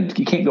 and again,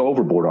 you can't go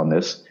overboard on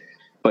this,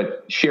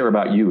 but share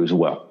about you as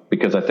well.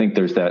 Because I think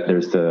there's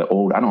the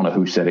old, I don't know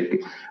who said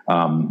it,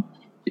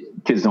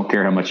 kids don't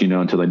care how much you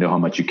know until they know how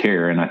much you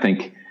care. And I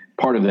think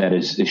part of that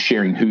is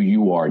sharing who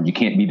you are. You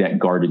can't be that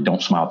guarded,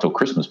 don't smile till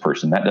Christmas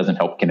person. That doesn't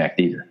help connect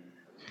either.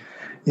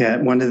 Yeah,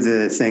 one of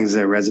the things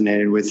that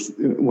resonated with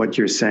what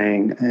you're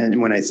saying, and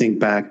when I think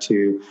back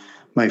to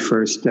my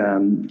first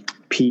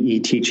PE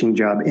teaching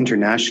job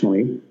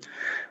internationally,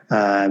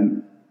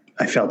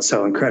 I felt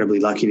so incredibly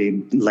lucky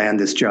to land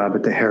this job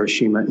at the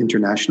Hiroshima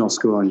International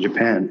School in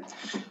Japan.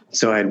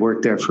 So I had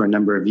worked there for a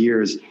number of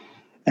years,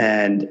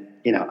 and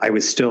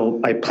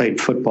I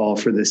played football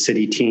for the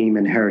city team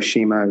in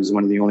Hiroshima. I was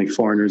one of the only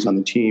foreigners on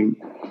the team.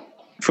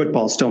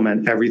 Football still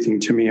meant everything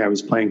to me. I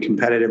was playing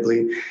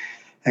competitively.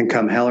 And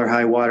come hell or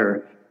high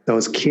water,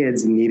 those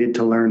kids needed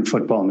to learn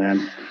football,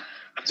 man.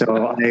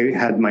 So I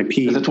had my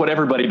PE. That's what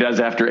everybody does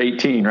after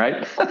 18,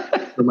 right?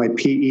 For my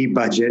PE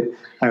budget,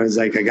 I was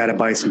like, I got to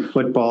buy some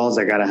footballs.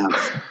 I got to have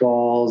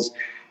footballs.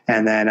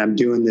 And then I'm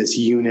doing this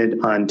unit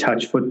on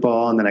touch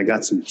football. And then I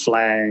got some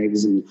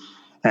flags. And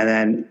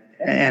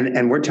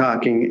we're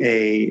talking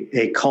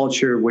a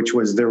culture, which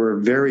was, there were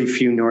very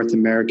few North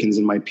Americans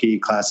in my PE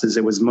classes.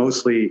 It was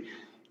mostly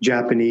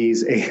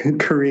Japanese,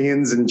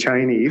 Koreans, and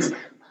Chinese.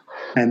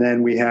 And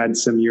then we had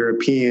some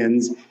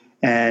Europeans.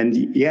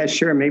 And yeah,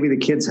 sure, maybe the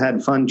kids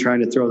had fun trying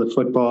to throw the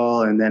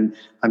football. And then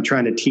I'm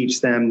trying to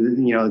teach them,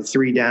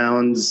 3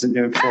 downs,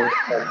 4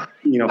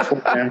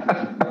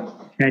 downs,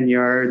 10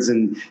 yards,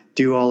 and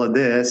do all of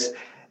this.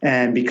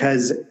 And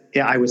because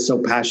I was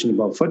so passionate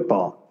about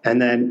football.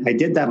 And then I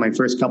did that my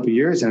first couple of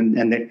years,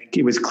 and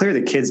it was clear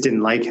the kids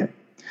didn't like it.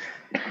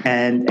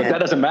 But that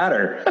doesn't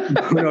matter.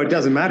 No, it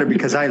doesn't matter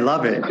because I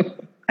love it.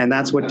 And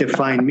that's what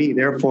defined me.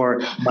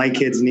 Therefore, my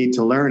kids need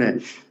to learn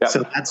it. Yep.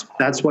 So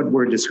that's what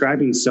we're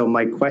describing. So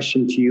my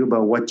question to you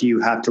about what do you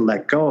have to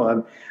let go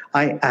of?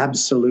 I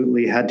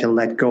absolutely had to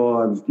let go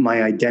of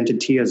my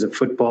identity as a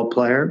football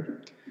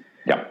player,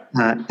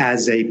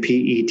 as a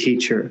PE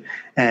teacher.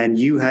 And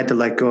you had to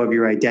let go of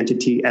your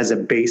identity as a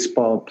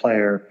baseball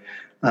player,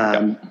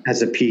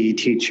 as a PE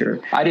teacher.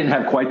 I didn't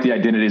have quite the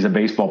identity as a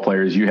baseball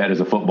player as you had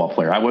as a football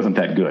player. I wasn't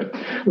that good,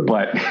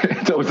 but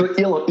so it was a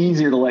little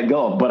easier to let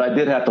go of, but I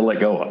did have to let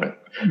go of it.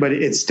 But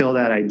it's still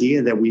that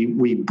idea that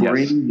we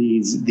bring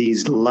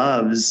these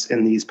loves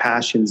and these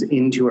passions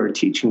into our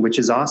teaching, which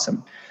is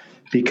awesome,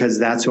 because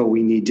that's what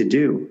we need to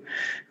do,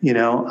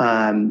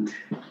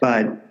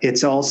 but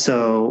it's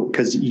also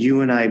because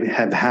you and I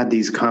have had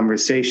these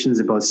conversations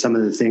about some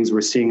of the things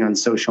we're seeing on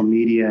social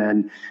media.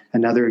 And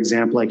another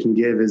example I can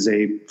give is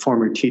a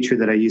former teacher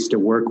that I used to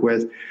work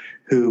with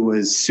who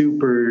was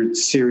super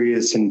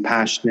serious and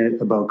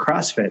passionate about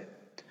CrossFit.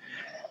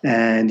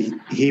 And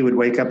he would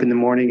wake up in the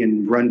morning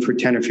and run for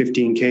 10 or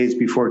 15 Ks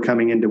before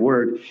coming into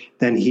work.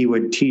 Then he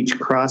would teach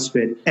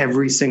CrossFit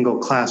every single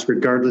class,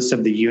 regardless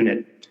of the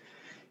unit.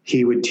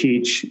 He would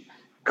teach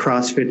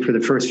CrossFit for the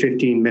first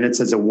 15 minutes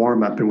as a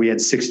warm-up, and we had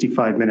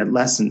 65-minute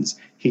lessons.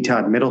 He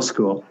taught middle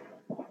school.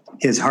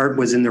 His heart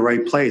was in the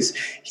right place.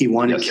 He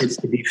wanted kids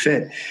to be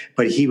fit,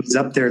 but he was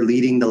up there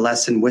leading the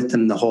lesson with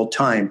them the whole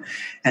time.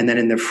 And then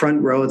in the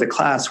front row of the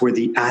class were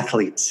the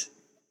athletes.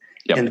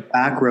 Yep. In the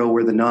back row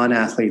were the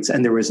non-athletes,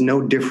 and there was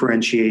no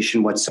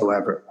differentiation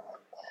whatsoever.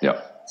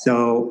 Yep.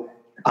 So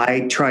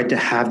I tried to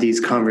have these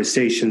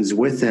conversations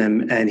with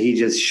him, and he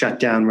just shut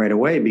down right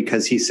away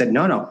because he said,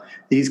 no,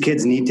 these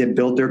kids need to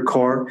build their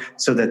core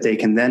so that they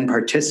can then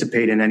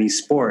participate in any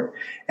sport.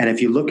 And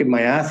if you look at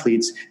my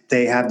athletes,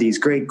 they have these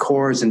great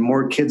cores, and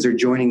more kids are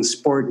joining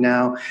sport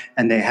now,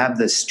 and they have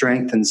the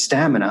strength and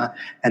stamina,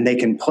 and they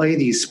can play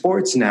these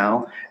sports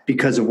now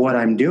because of what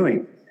I'm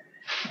doing.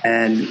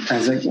 And I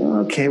was like,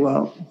 okay,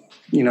 well,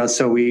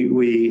 so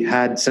we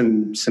had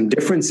some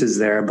differences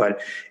there,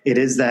 but it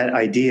is that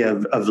idea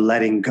of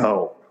letting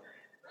go.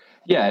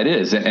 Yeah, it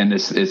is. And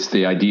it's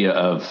the idea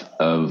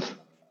of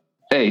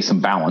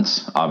some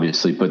balance,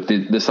 obviously, but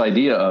this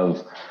idea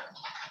of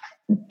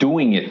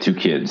doing it to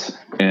kids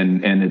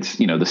and it's,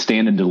 the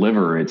stand and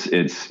deliver.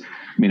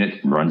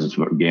 It runs its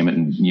gamut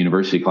in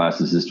university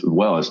classes as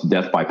well as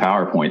death by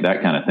PowerPoint,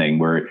 that kind of thing,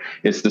 where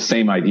it's the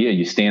same idea.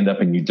 You stand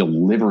up and you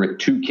deliver it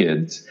to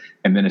kids.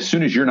 And then as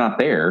soon as you're not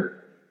there,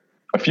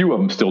 a few of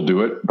them still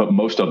do it, but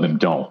most of them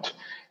don't.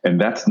 And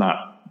that's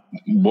not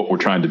what we're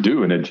trying to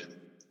do in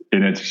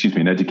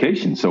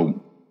education.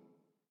 So,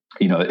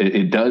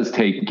 it does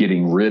take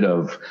getting rid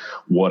of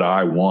what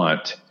I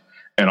want.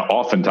 And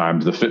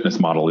oftentimes the fitness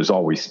model is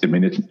always,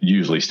 it's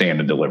usually stand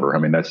and deliver.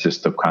 That's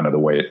just the kind of the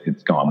way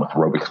it's gone with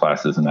aerobic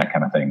classes and that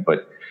kind of thing.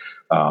 But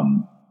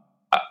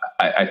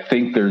I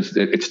think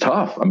it's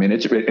tough. And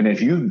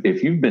if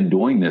you've been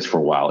doing this for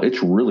a while,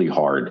 it's really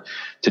hard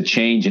to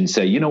change and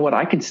say, you know what,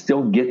 I can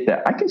still get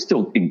that. I can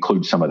still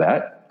include some of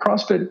that.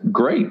 CrossFit,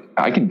 great.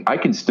 I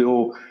can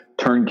still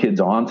turn kids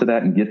on to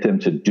that and get them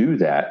to do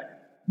that.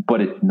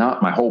 But it's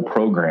not my whole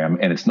program,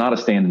 and it's not a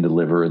stand and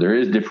deliver. There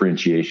is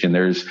differentiation.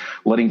 There's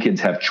letting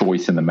kids have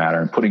choice in the matter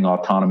and putting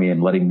autonomy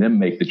and letting them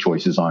make the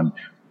choices on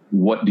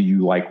what do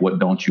you like, what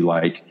don't you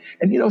like.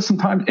 And,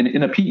 sometimes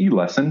in a PE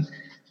lesson,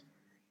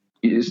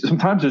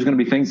 sometimes there's going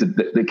to be things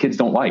that kids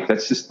don't like.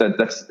 That's just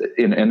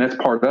that's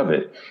part of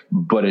it.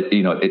 But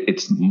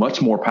it's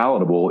much more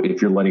palatable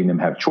if you're letting them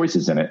have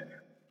choices in it.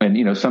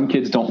 And, some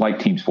kids don't like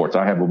team sports.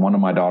 I have one of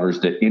my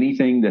daughters that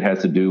anything that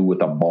has to do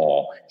with a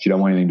ball, she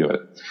don't want anything to do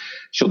with it.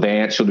 She'll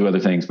dance, she'll do other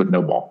things, but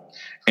no ball.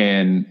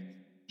 And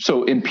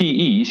so in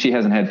PE, she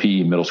hasn't had PE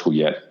in middle school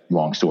yet,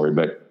 long story,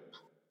 but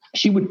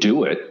she would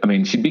do it.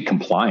 She'd be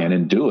compliant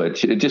and do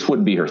it. It just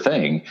wouldn't be her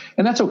thing.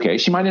 And that's okay.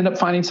 She might end up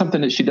finding something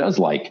that she does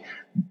like.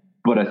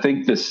 But I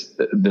think this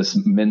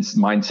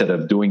mindset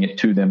of doing it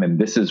to them, and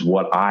this is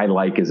what I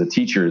like as a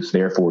teacher, is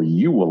therefore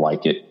you will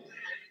like it.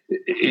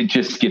 It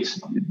just gets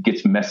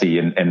messy.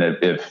 And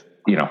if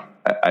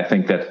I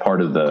think that's part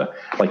of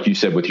like you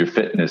said, with your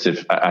fitness.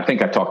 I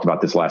think I talked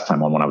about this last time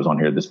when I was on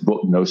here, this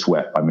book, No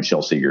Sweat by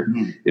Michelle Seeger,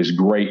 is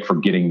great for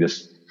getting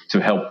this to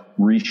help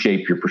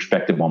reshape your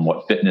perspective on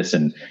what fitness,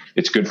 and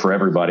it's good for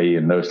everybody.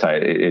 And those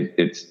types,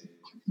 it's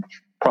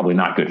probably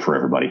not good for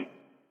everybody.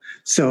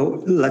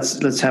 So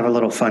let's have a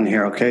little fun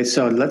here. Okay.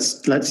 So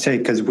let's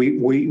take, because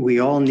we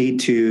all need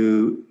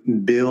to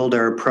build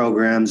our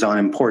programs on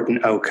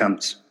important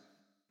outcomes.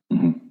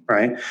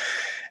 right?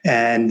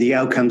 And the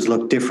outcomes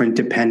look different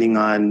depending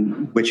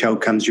on which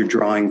outcomes you're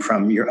drawing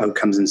from, your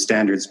outcomes and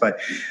standards. But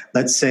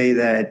let's say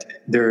that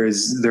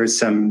there's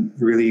some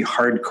really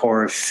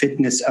hardcore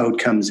fitness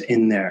outcomes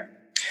in there,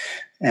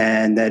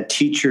 and that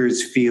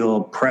teachers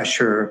feel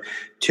pressure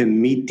to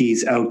meet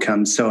these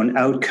outcomes. So an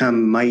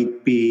outcome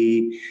might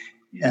be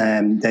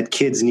that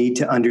kids need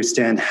to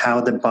understand how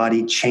the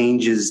body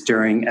changes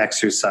during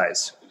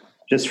exercise,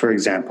 just for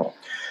example.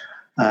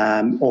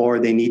 Or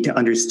they need to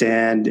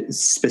understand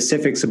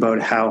specifics about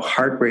how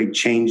heart rate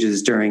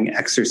changes during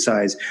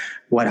exercise,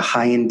 what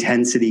high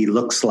intensity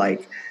looks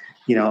like,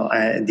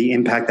 the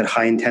impact that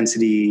high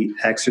intensity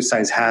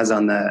exercise has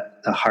on the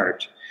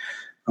heart.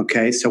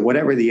 Okay, so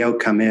whatever the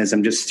outcome is,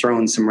 I'm just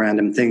throwing some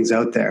random things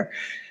out there.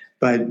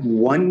 But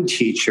one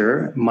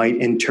teacher might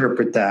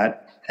interpret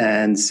that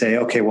and say,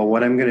 okay, well,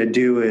 what I'm going to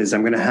do is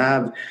I'm going to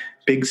have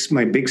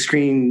my big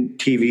screen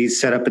TV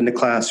set up in the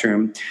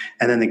classroom,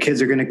 and then the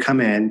kids are going to come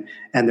in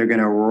and they're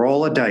going to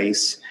roll a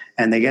dice,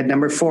 and they get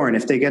number 4. And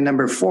if they get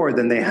number 4,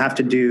 then they have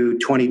to do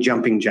 20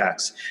 jumping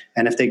jacks.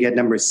 And if they get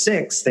number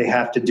 6, they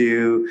have to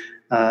do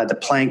the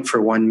plank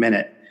for 1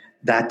 minute,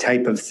 that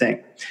type of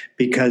thing,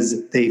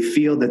 because they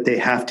feel that they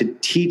have to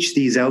teach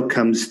these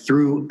outcomes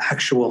through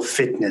actual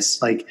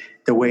fitness, like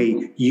the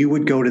way you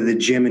would go to the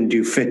gym and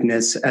do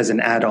fitness as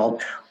an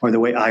adult, or the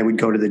way I would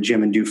go to the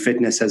gym and do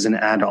fitness as an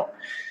adult.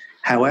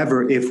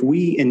 However, if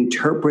we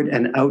interpret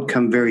an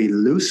outcome very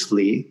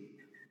loosely,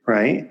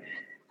 right,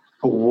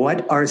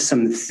 what are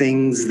some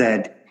things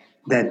that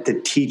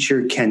the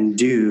teacher can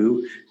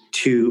do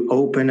to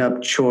open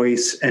up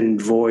choice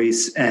and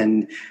voice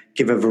and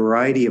give a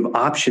variety of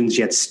options,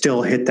 yet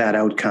still hit that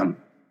outcome?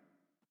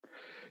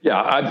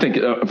 Yeah, I think,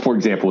 for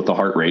example, with the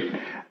heart rate,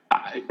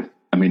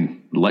 I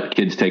mean, let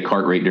kids take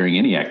heart rate during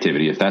any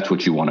activity if that's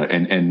what you want to.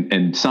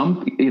 And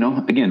some,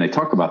 again, they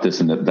talk about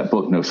this in that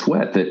book, No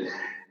Sweat, that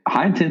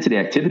high intensity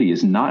activity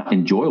is not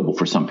enjoyable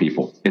for some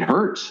people. It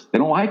hurts. They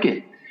don't like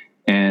it.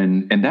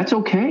 And that's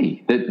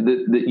okay.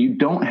 That you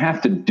don't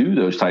have to do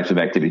those types of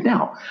activities.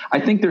 Now, I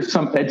think there's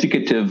some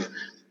educative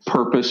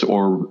purpose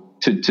or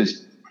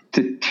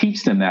to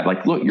teach them that,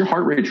 like, look, your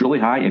heart rate is really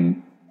high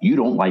and you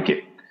don't like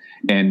it.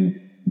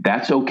 And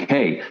that's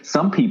okay.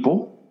 Some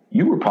people,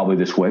 you were probably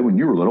this way when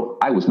you were little.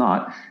 I was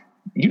not.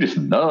 You just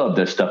loved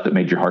the stuff that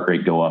made your heart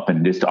rate go up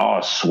and just,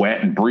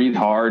 sweat and breathe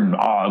hard. And,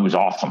 it was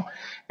awesome.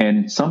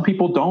 And some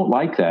people don't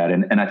like that.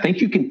 And I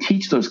think you can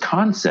teach those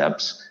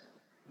concepts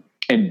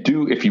and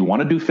if you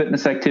want to do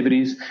fitness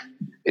activities,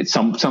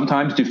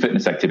 sometimes do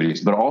fitness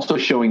activities, but also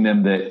showing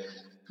them that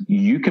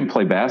you can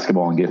play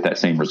basketball and get that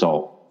same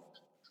result.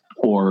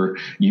 Or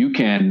you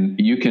can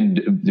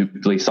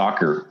play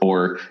soccer,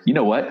 or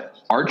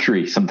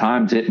archery.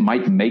 Sometimes it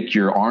might make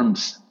your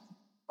arms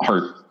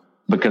hurt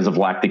because of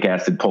lactic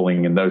acid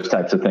pulling and those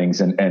types of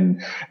things.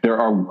 And there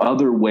are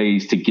other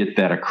ways to get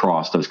that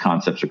across, those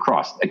concepts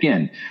across.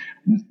 Again,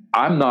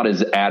 I'm not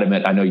as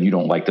adamant. I know you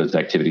don't like those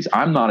activities.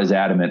 I'm not as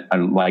adamant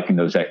on liking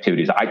those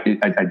activities.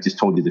 I just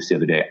told you this the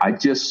other day. I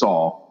just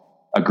saw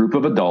a group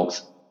of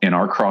adults in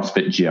our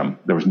CrossFit gym.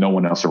 There was no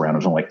one else around. There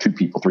was only like 2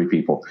 people, 3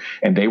 people.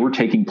 And they were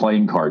taking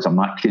playing cards. I'm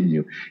not kidding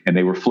you. And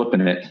they were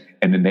flipping it.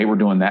 And then they were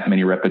doing that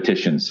many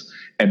repetitions.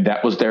 And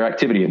that was their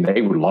activity. And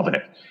they were loving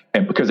it.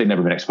 And because they'd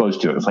never been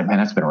exposed to it, it was like, man,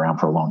 that's been around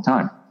for a long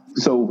time.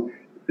 So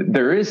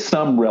there is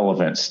some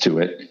relevance to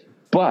it,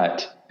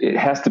 but it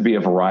has to be a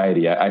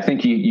variety. I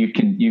think you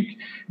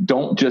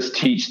don't just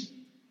teach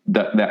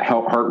that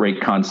heart rate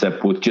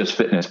concept with just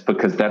fitness,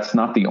 because that's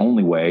not the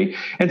only way.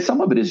 And some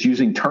of it is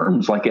using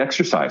terms like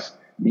exercise.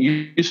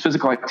 You use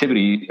physical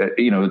activity,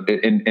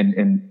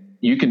 and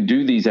you can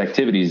do these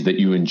activities that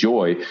you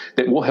enjoy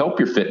that will help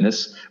your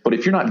fitness. But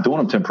if you're not doing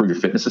them to improve your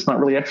fitness, it's not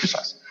really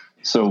exercise.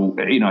 So,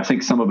 I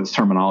think some of it's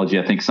terminology.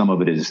 I think some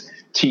of it is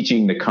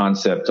teaching the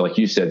concept. Like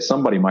you said,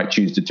 somebody might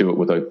choose to do it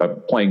with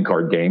a playing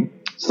card game.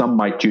 Some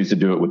might choose to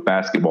do it with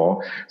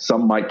basketball.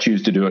 Some might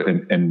choose to do it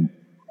and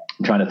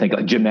trying to think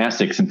like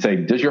gymnastics and say,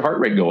 does your heart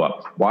rate go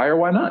up? Why or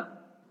why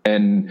not?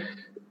 And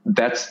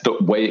that's the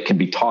way it can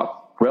be taught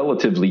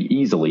relatively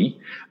easily,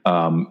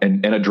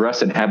 and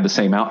address and have the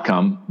same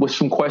outcome with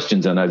some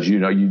questions. And as you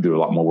know, you do a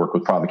lot more work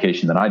with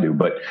provocation than I do,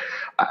 but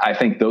I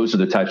think those are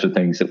the types of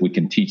things that we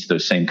can teach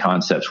those same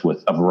concepts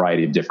with a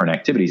variety of different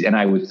activities. And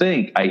I would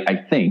think, I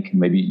think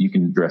maybe you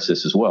can address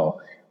this as well.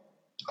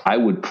 I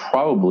would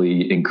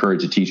probably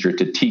encourage a teacher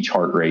to teach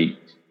heart rate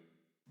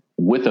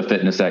with a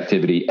fitness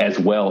activity as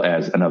well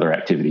as another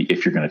activity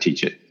if you're going to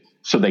teach it,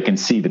 so they can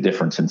see the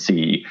difference and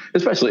see,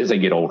 especially as they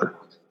get older.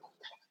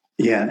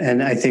 Yeah,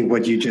 and I think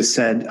what you just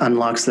said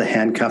unlocks the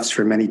handcuffs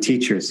for many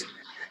teachers,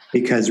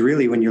 because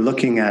really when you're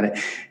looking at it,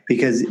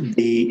 because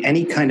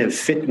any kind of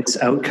fitness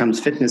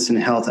and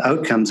health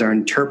outcomes are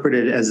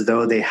interpreted as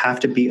though they have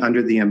to be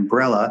under the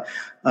umbrella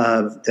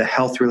of the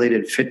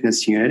health-related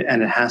fitness unit,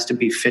 and it has to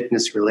be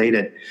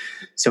fitness-related.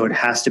 So it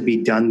has to be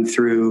done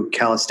through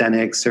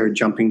calisthenics or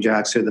jumping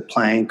jacks or the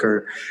plank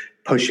or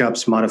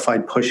push-ups,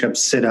 modified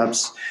push-ups,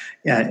 sit-ups,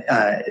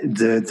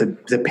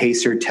 the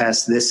pacer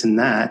test, this and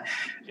that.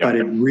 but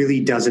it really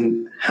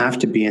doesn't have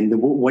to be. And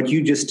what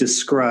you just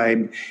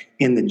described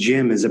in the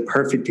gym is a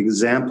perfect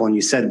example. And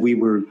you said we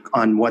were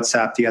on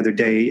WhatsApp the other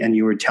day and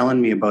you were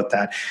telling me about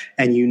that.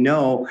 And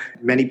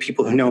many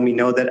people who know me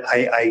know that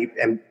I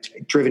am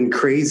driven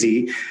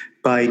crazy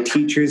by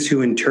teachers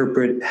who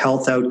interpret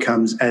health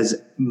outcomes as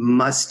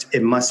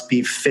it must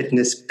be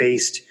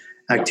fitness-based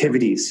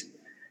activities.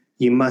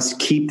 You must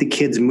keep the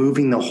kids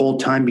moving the whole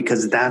time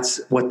because that's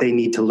what they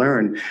need to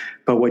learn.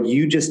 But what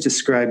you just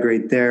described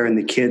right there, and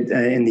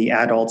the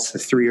adults, the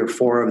 3 or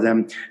 4 of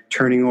them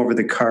turning over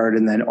the card,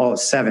 and then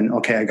 7.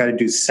 Okay, I got to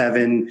do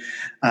 7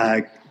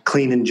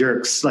 clean and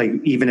jerks, like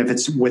even if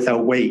it's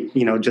without weight,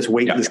 just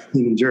weightless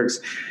clean and jerks,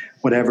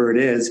 whatever it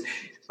is.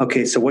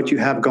 Okay, so what you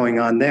have going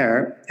on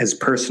there is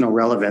personal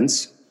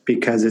relevance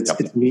because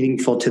it's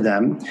meaningful to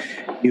them.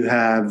 You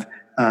have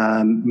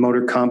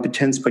motor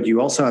competence, but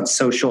you also have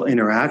social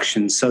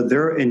interaction. So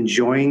they're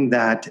enjoying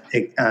that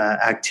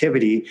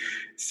activity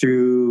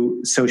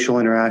through social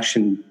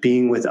interaction,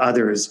 being with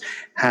others,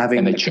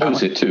 and they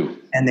chose it too.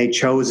 And they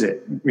chose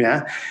it,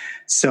 yeah.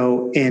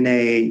 So in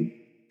a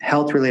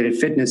health-related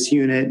fitness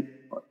unit,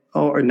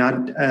 or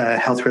not a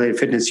health-related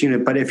fitness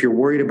unit, but if you're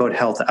worried about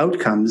health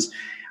outcomes,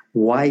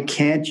 why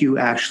can't you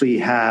actually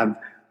have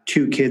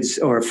 2 kids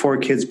or 4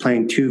 kids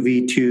playing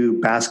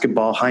 2v2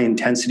 basketball high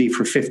intensity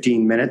for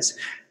 15 minutes?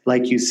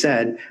 Like you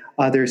said,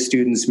 other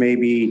students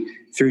maybe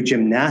through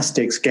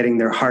gymnastics getting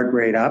their heart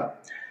rate up,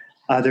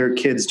 other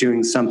kids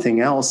doing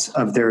something else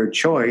of their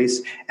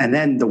choice. And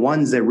then the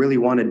ones that really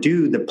want to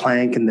do the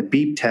plank and the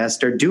beep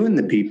test are doing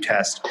the beep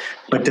test.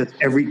 But does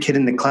every kid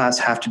in the class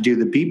have to do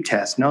the beep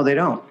test? No, they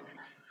don't.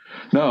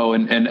 No.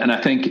 And I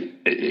think,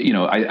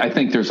 I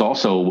think there's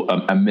also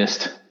a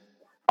missed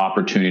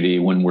opportunity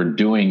when we're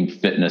doing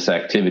fitness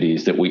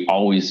activities that we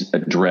always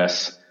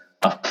address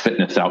a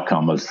fitness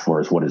outcome as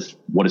far as what is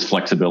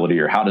flexibility,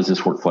 or how does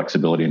this work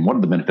flexibility, and what are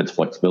the benefits of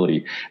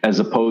flexibility, as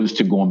opposed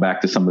to going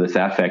back to some of this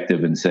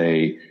affective and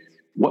say,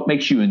 what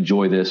makes you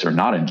enjoy this or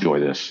not enjoy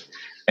this?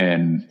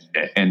 And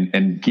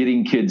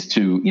getting kids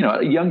to,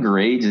 at a younger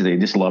age, they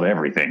just love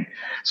everything.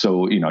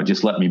 So,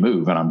 just let me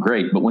move and I'm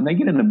great. But when they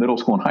get into middle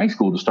school and high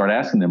school, to start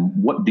asking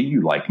them, what do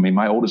you like? I mean,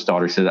 my oldest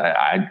daughter said,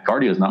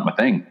 cardio is not my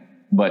thing.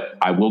 But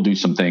I will do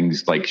some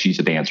things, like she's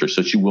a dancer,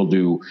 so she will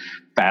do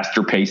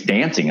faster paced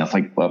dancing. I was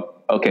like,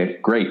 well, okay,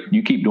 great.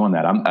 You keep doing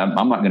that. I'm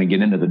not going to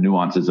get into the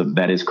nuances of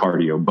that is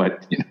cardio,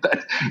 but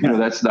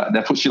that's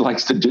what she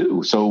likes to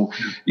do. So,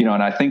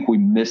 and I think we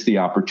miss the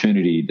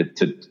opportunity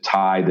to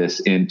tie this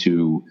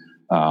into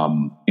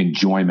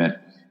enjoyment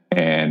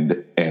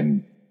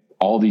and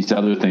all these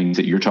other things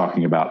that you're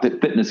talking about, that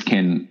fitness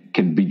can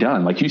be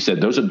done. Like you said,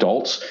 those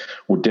adults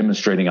were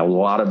demonstrating a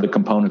lot of the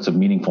components of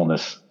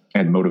meaningfulness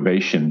and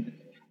motivation.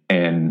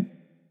 And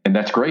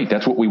that's great.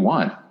 That's what we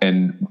want.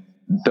 And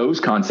those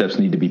concepts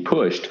need to be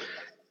pushed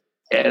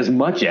as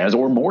much as,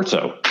 or more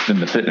so than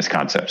the fitness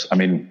concepts. I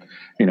mean,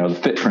 the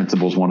FIT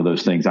principle is one of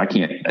those things.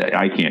 Again,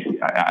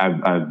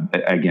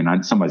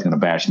 somebody's going to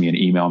bash me and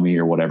email me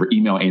or whatever.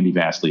 Email Andy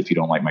Vastley if you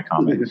don't like my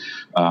comment.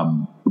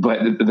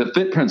 But the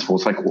FIT principle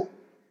is like, well,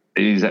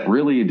 is that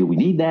really, do we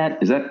need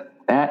that? Is that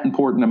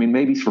important? I mean,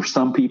 maybe for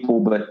some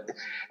people,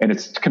 and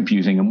it's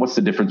confusing. And what's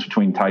the difference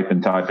between type,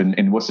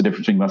 and what's the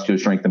difference between muscular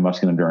strength and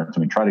muscular endurance? I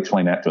mean, try to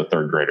explain that to a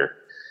 3rd grader.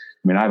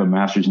 I mean, I have a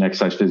master's in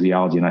exercise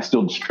physiology and I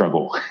still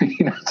struggle.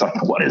 It's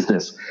like, what is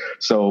this?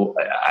 So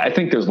I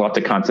think there's lots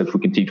of concepts we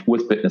can teach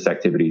with fitness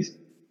activities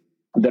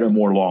that are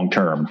more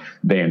long-term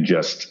than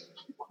just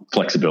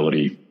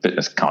flexibility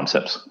fitness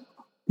concepts.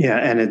 Yeah.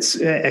 And it's,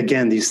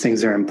 again, these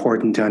things are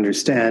important to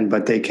understand,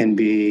 but they can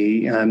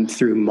be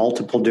through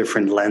multiple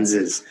different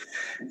lenses.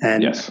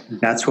 And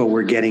that's what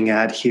we're getting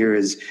at here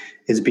is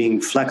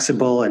being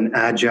flexible and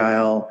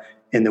agile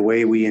in the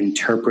way we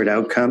interpret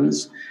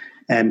outcomes,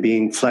 and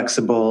being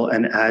flexible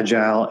and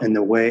agile in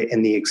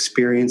the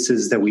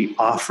experiences that we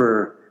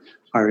offer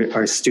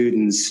our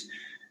students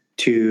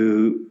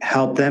to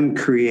help them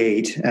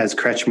create, as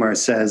Kretschmar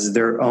says,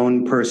 their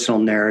own personal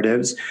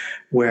narratives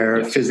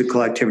where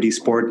physical activity,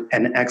 sport,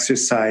 and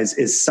exercise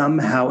is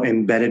somehow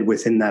embedded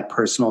within that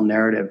personal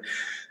narrative,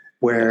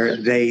 where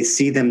they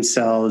see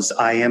themselves,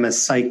 I am a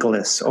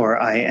cyclist, or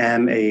I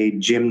am a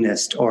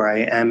gymnast, or I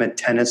am a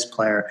tennis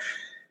player,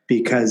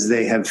 because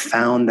they have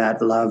found that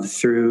love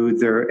through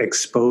their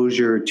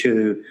exposure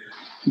to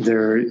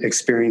their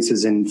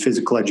experiences in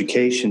physical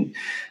education.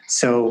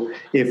 So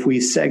if we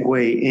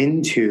segue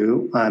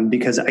into,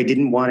 because I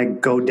didn't want to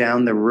go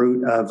down the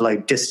route of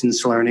like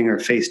distance learning or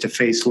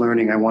face-to-face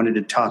learning, I wanted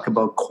to talk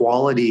about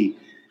quality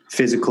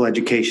physical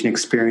education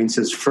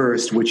experiences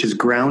first, which is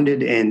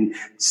grounded in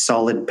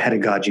solid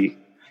pedagogy,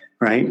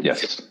 right?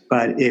 Yes.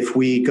 But if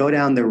we go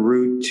down the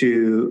route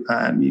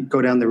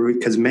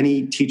because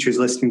many teachers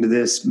listening to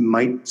this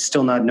might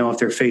still not know if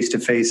they're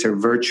face-to-face or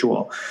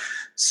virtual.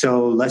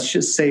 So let's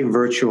just say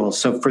virtual.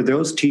 So for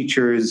those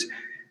teachers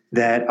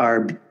that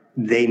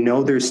they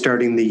know they're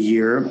starting the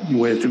year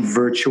with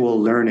virtual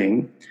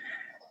learning,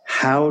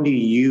 how do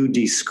you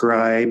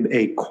describe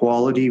a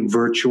quality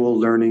virtual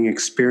learning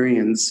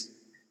experience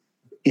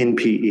in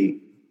PE?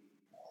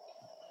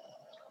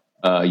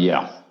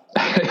 Yeah.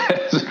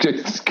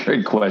 It's a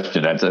great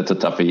question. That's a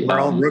toughie. We're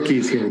all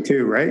rookies here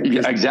too, right?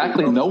 Yeah,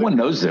 exactly. No one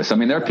knows this. I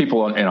mean, there are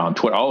people on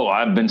Twitter. Oh,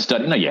 I've been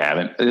studying. No, you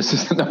haven't.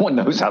 No one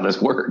knows how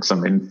this works. I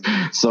mean,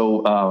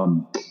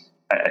 so,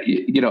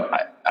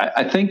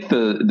 I think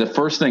the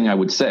first thing I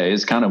would say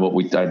is kind of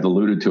what I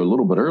alluded to a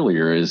little bit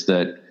earlier, is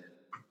that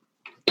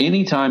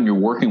anytime you're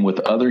working with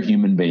other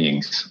human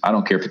beings, I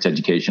don't care if it's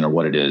education or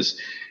what it is,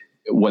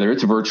 whether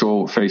it's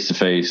virtual,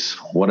 face-to-face,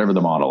 whatever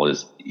the model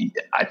is,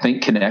 I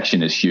think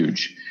connection is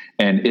huge.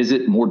 And is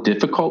it more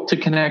difficult to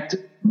connect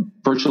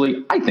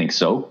virtually? I think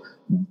so,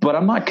 but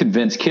I'm not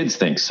convinced kids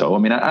think so. I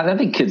mean, I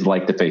think kids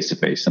like the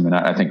face-to-face. I mean,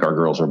 I think our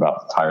girls are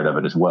about tired of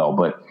it as well,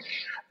 but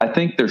I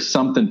think there's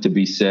something to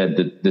be said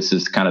that this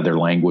is kind of their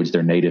language,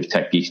 their native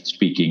tech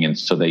speaking. And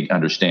so they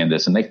understand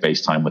this and they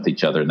FaceTime with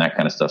each other and that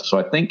kind of stuff. So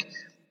I think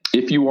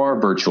if you are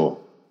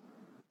virtual,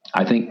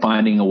 I think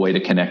finding a way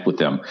to connect with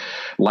them.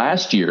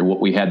 Last year,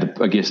 what we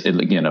had, I guess,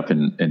 again, up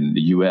in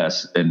the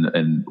U.S.,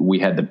 and we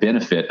had the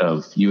benefit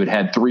of you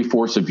had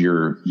 3/4 of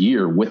your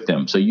year with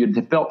them. So you had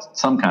developed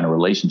some kind of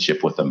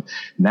relationship with them.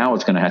 Now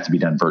it's going to have to be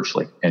done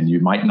virtually, and you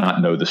might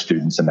not know the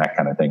students and that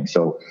kind of thing.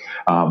 So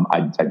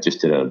I just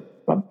did a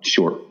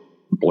short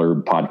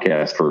blurb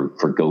podcast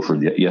for Gopher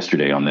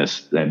yesterday on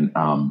this. And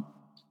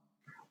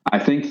I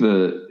think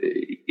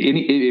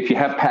if you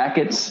have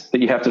packets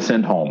that you have to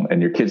send home and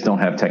your kids don't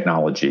have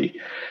technology,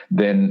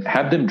 then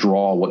have them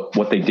draw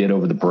what they did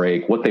over the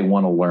break, what they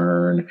want to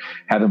learn.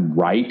 Have them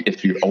write.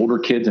 If you're older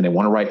kids and they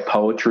want to write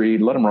poetry,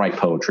 let them write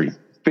poetry.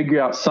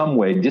 Figure out some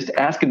way, just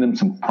asking them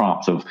some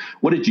prompts of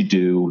what did you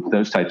do,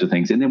 those types of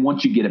things. And then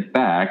once you get it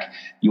back,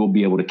 you'll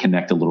be able to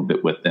connect a little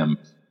bit with them.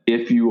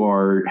 If you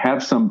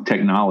have some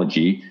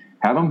technology,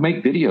 have them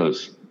make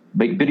videos.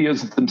 Make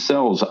videos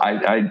themselves.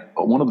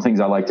 One of the things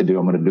I like to do,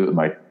 I'm going to do it with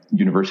my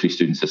university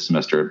students this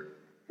semester,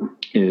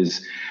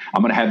 is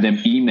I'm going to have them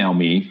email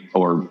me,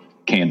 or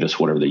Canvas,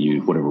 whatever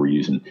we're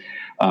using,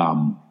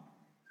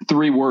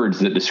 3 words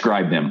that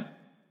describe them.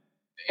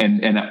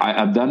 And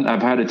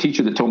I've had a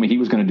teacher that told me he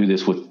was going to do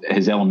this with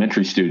his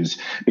elementary students,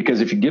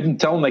 because if you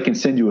tell them they can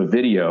send you a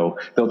video,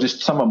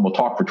 some of them will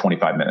talk for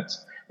 25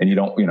 minutes. And you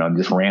don't,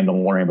 just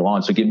ramble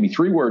on. So give me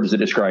 3 words that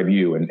describe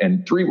you,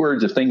 and 3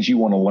 words of things you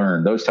want to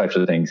learn, those types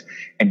of things.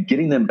 And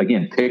getting them,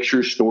 again,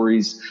 pictures,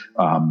 stories,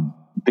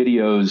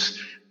 videos,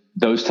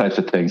 those types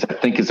of things, I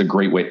think is a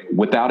great way.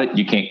 Without it,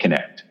 you can't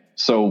connect.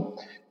 So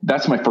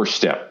that's my first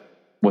step,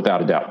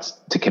 without a doubt,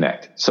 to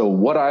connect. So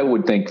what I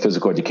would think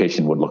physical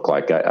education would look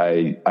like,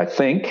 I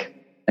think,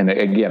 and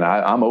again,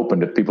 I'm open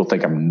to people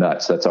think I'm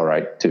nuts. That's all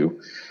right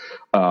too.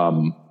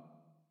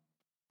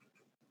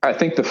 I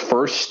think the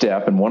first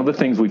step, and one of the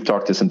things we've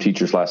talked to some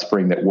teachers last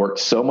spring that worked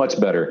so much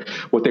better,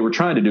 what they were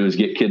trying to do is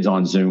get kids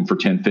on Zoom for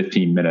 10,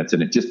 15 minutes,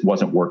 and it just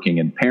wasn't working.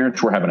 And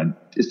parents were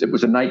it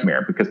was a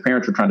nightmare, because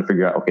parents were trying to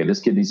figure out, okay, this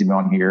kid needs to be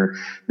on here,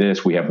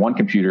 we have one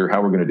computer,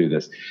 how we're going to do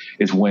this,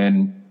 is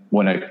when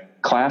a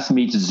class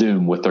meets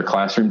Zoom with their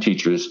classroom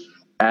teachers,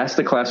 ask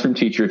the classroom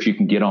teacher if you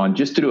can get on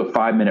just to do a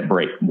 5-minute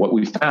break. What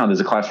we found is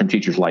the classroom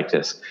teachers like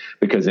this,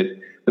 because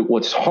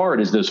what's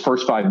hard is those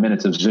first 5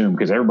 minutes of Zoom,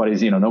 because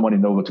everybody's, nobody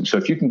knows what to. So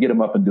if you can get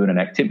them up and doing an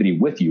activity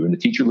with you, and the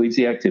teacher leads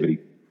the activity,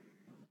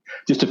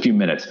 just a few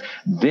minutes,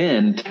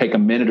 then take a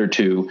minute or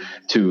two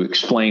to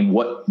explain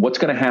what's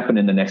going to happen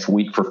in the next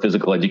week for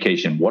physical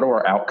education. What are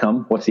our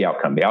outcome? What's the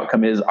outcome? The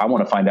outcome is I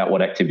want to find out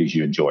what activities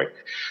you enjoy.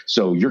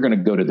 So you're going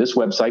to go to this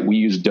website. We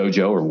use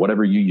Dojo or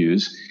whatever you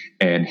use.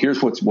 And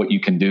here's what you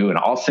can do. And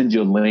I'll send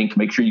you a link.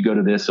 Make sure you go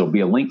to this. There'll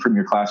be a link from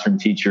your classroom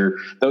teacher,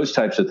 those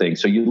types of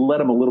things. So you let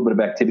them a little bit of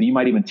activity. You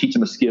might even teach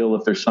them a skill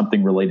if there's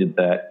something related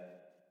to that.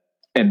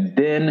 And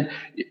then,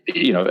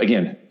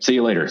 again, see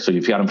you later. So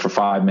you've got them for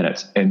 5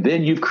 minutes. And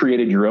then you've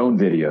created your own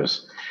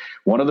videos.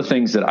 One of the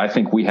things that I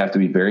think we have to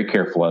be very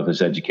careful of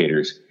as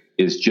educators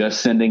is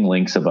just sending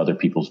links of other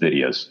people's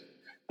videos,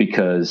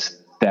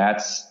 because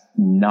that's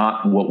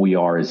not what we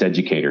are as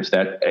educators.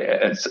 That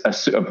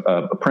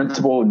a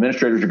principal,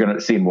 administrators are going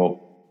to see,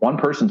 well, one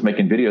person's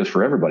making videos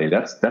for everybody.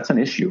 That's an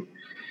issue.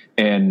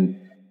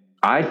 And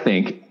I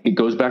think it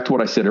goes back to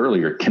what I said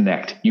earlier,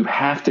 connect. You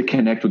have to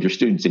connect with your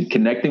students, and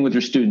connecting with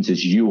your students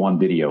is you on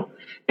video.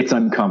 It's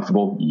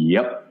uncomfortable.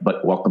 Yep.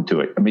 But welcome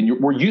to it. I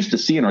mean, we're used to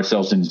seeing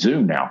ourselves in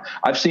Zoom now.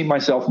 I've seen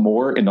myself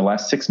more in the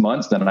last 6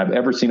 months than I've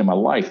ever seen in my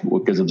life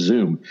because of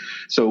Zoom.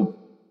 So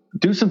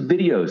do some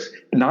videos,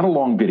 not a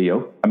long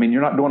video. I mean,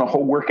 you're not doing a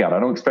whole workout. I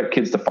don't expect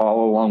kids to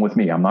follow along with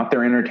me. I'm not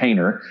their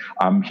entertainer.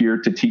 I'm here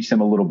to teach them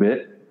a little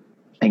bit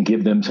and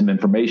give them some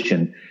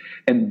information.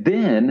 And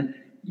then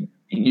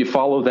you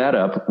follow that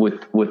up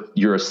with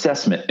your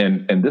assessment.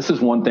 And this is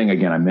one thing,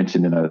 again, I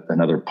mentioned in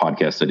another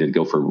podcast I did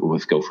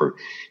with Gopher,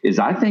 is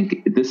I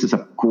think this is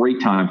a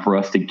great time for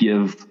us to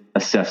give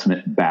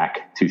assessment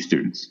back to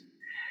students.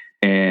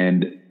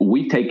 And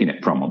we've taken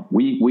it from them.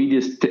 We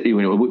just,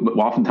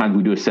 oftentimes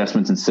we do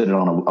assessments and sit it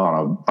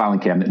on a filing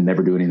cabinet and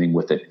never do anything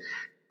with it.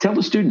 Tell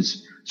the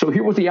students, so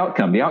here was the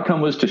outcome. The outcome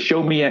was to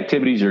show me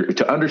activities, or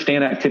to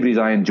understand activities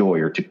I enjoy,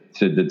 or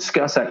to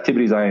discuss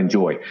activities I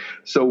enjoy.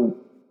 So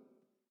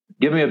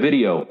give me a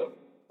video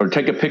or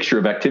take a picture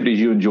of activities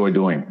you enjoy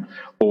doing.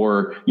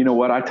 Or, you know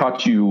what, I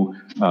taught you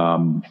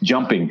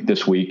jumping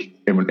this week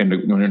in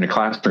the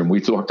classroom. We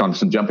worked on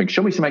some jumping.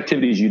 Show me some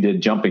activities you did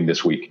jumping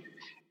this week.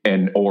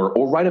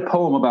 Or write a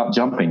poem about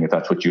jumping if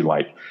that's what you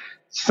like.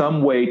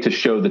 Some way to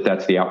show that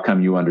that's the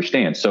outcome you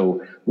understand.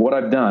 So what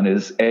I've done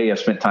is, I've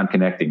spent time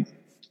connecting.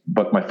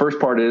 But my first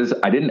part is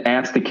I didn't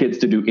ask the kids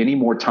to do any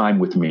more time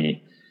with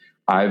me.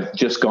 I've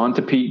just gone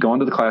to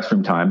the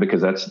classroom time,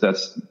 because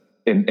that's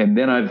and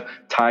then I've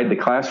tied the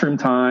classroom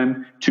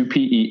time to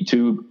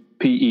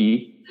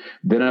PE.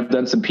 Then I've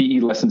done some PE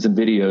lessons and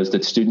videos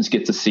that students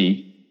get to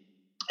see.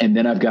 And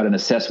then I've got an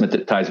assessment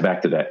that ties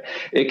back to that.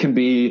 It can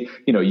be,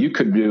 you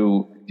could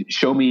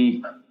show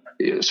me.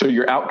 So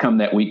your outcome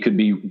that week could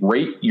be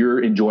rate your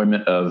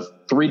enjoyment of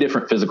 3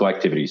 different physical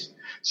activities.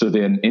 So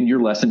then in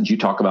your lessons, you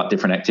talk about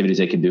different activities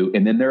they can do.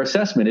 And then their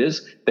assessment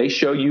is they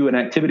show you an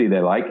activity they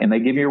like and they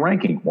give you a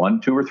ranking,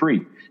 1, 2, or 3.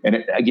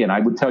 And again,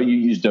 I would tell you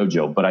use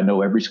Dojo, but I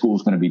know every school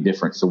is going to be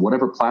different. So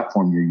whatever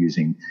platform you're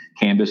using,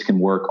 Canvas can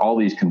work, all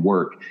these can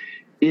work.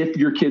 If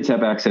your kids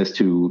have access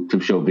to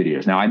show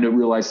videos. Now, I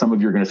realize some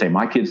of you are going to say,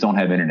 my kids don't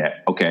have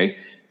internet. Okay.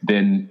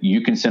 Then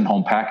you can send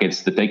home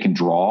packets that they can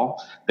draw.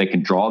 They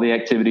can draw the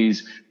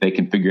activities. They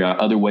can figure out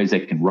other ways. They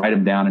can write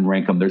them down and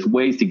rank them. There's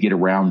ways to get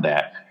around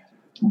that.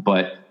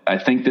 But I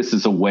think this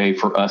is a way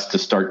for us to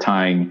start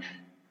tying,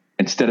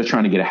 instead of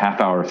trying to get a half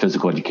hour of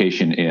physical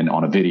education in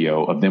on a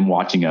video of them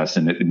watching us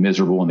and it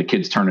miserable and the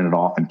kids turning it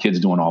off and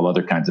kids doing all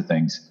other kinds of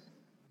things.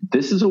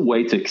 This is a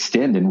way to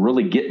extend and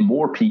really get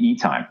more PE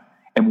time.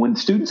 And when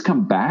students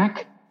come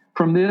back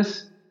from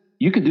this,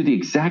 you could do the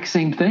exact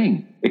same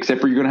thing,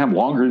 except for you're going to have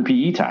longer in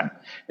PE time.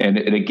 And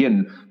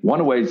again, one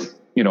of the ways,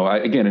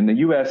 again, in the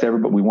U.S.,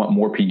 we want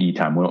more PE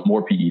time. We want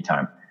more PE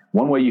time.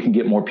 One way you can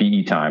get more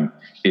PE time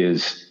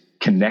is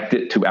connect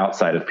it to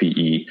outside of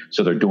PE,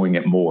 so they're doing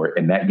it more.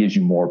 And that gives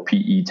you more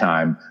PE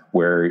time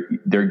where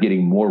they're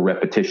getting more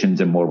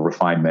repetitions and more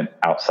refinement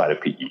outside of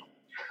PE.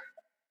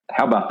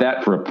 How about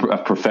that for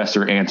a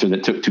professor answer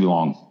that took too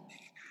long?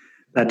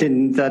 That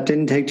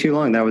didn't take too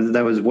long.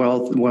 That was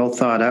well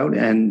thought out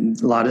and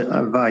a lot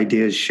of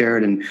ideas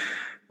shared. And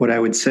what I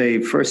would say,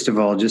 first of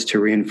all, just to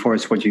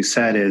reinforce what you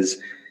said, is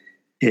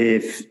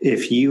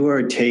if you're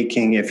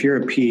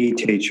a PE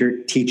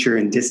teacher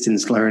in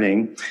distance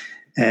learning,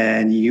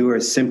 and you are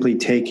simply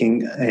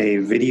taking a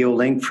video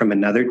link from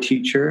another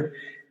teacher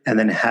and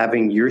then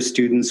having your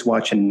students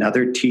watch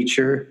another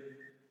teacher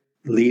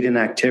lead an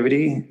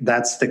activity,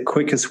 that's the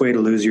quickest way to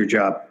lose your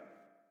job.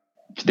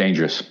 It's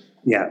dangerous.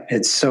 Yeah,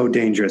 it's so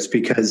dangerous,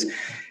 because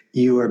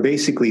you are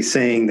basically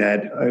saying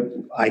that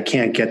I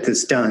can't get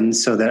this done,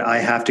 so that I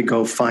have to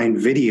go find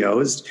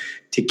videos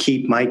to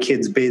keep my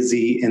kids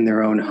busy in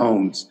their own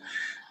homes.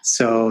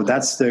 So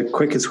that's the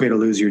quickest way to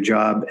lose your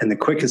job, and the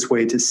quickest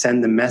way to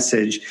send the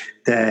message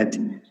that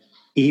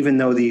even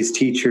though these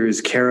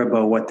teachers care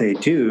about what they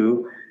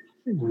do,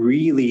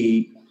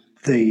 really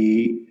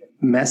the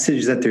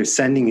message that they're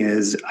sending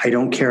is, I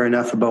don't care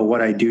enough about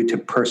what I do to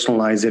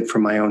personalize it for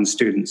my own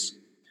students.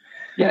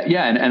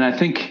 Yeah. And I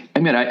think,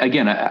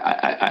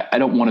 I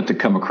don't want it to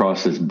come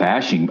across as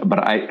bashing, but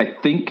I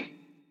think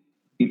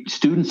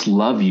students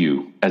love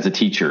you as a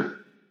teacher.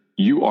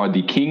 You are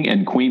the king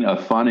and queen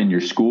of fun in your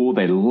school.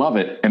 They love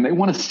it and they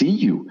want to see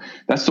you.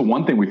 That's the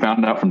one thing we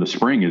found out from the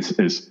spring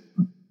is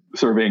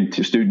surveying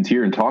to students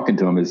here and talking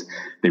to them, is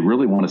they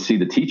really want to see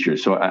the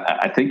teachers. So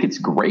I think it's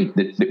great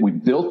that we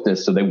built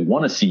this so they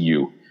want to see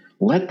you.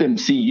 Let them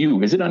see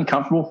you. Is it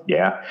uncomfortable?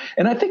 Yeah.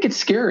 And I think it's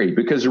scary,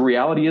 because the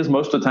reality is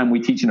most of the time we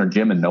teach in our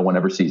gym and no one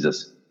ever sees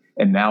us.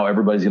 And now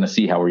everybody's going to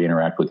see how we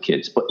interact with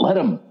kids. But let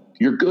them.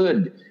 You're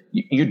good.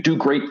 You do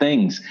great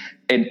things.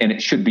 And it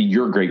should be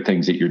your great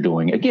things that you're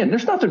doing. Again,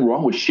 there's nothing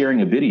wrong with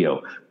sharing a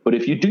video. But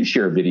if you do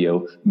share a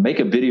video, make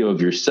a video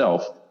of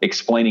yourself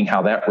explaining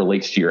how that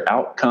relates to your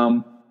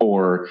outcome,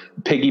 or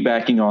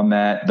piggybacking on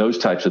that, those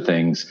types of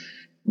things.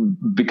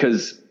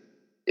 Because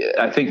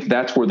I think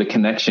that's where the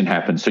connection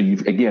happens. So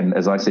again,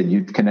 as I said,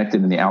 you've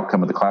connected in the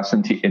outcome of the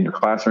classroom in your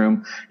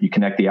classroom. You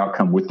connect the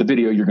outcome with the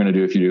video you're going to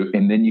do if you do,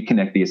 and then you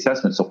connect the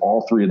assessment. So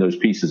all 3 of those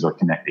pieces are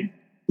connecting.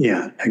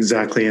 Yeah,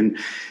 exactly. And,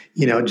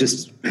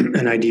 just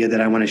an idea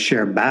that I want to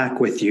share back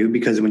with you,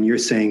 because when you're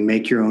saying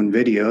make your own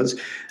videos,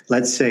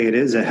 let's say it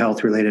is a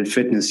health-related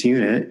fitness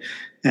unit,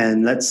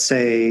 and let's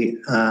say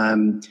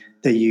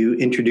that you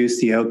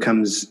introduce the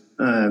outcomes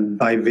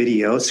by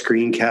video,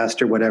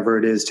 screencast or whatever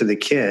it is, to the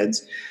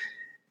kids.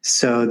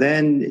 So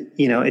then,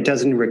 it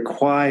doesn't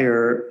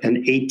require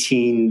an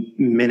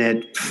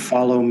 18-minute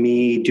follow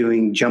me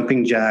doing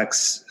jumping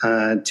jacks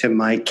to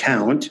my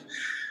count.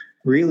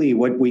 Really,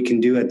 what we can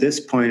do at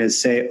this point is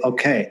say,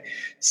 okay,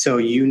 so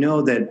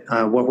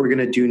that what we're going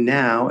to do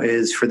now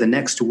is, for the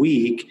next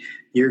week,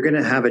 you're going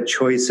to have a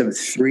choice of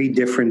 3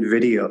 different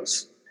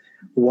videos.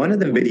 One of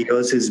the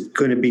videos is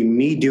going to be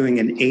me doing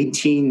an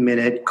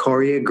 18-minute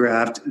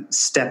choreographed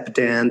step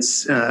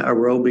dance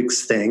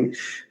aerobics thing.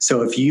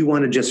 So if you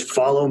want to just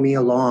follow me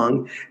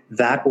along,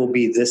 that will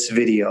be this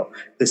video.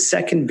 The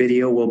second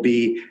video will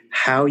be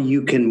how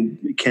you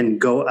can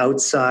go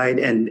outside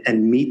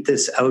and meet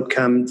this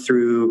outcome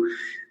through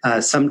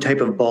some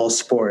type of ball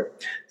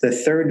sport. The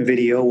third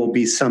video will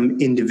be some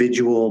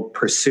individual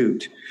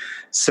pursuit.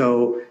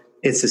 So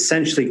it's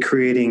essentially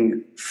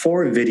creating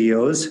 4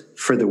 videos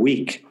for the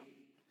week.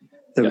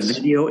 The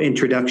video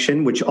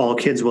introduction, which all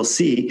kids will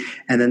see,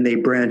 and then they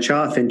branch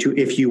off into,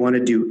 if you want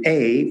to do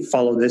A,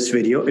 follow this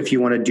video. If you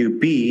want to do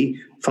B,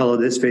 follow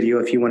this video.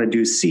 If you want to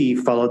do C,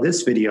 follow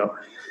this video.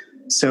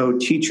 So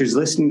teachers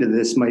listening to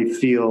this might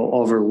feel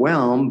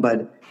overwhelmed,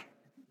 but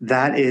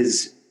that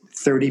is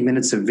 30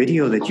 minutes of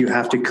video that you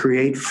have to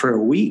create for a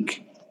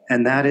week.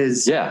 And that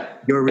is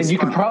your responsibility. And you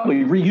can probably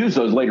reuse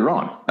those later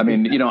on. I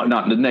mean,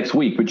 not the next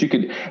week, but you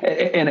could,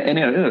 and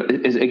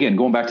again,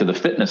 going back to the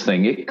fitness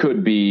thing, it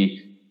could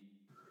be,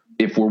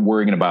 if we're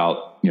worrying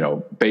about,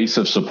 base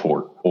of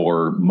support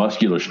or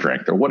muscular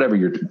strength or whatever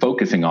you're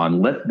focusing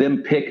on, let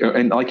them pick.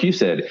 And like you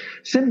said,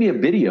 send me a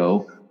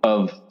video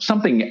of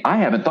something I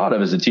haven't thought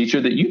of as a teacher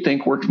that you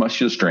think works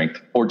muscular strength,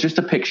 or just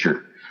a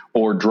picture,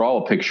 or draw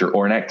a picture,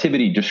 or an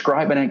activity,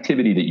 describe an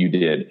activity that you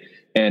did.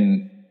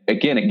 And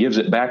again, it gives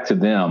it back to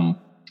them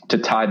to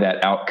tie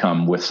that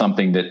outcome with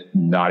something that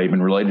not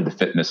even related to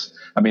fitness.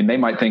 I mean, they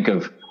might think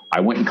of, I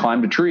went and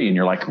climbed a tree, and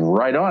you're like,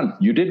 right on,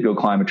 you did go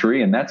climb a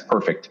tree, and that's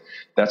perfect.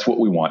 That's what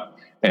we want.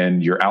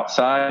 And you're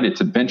outside, it's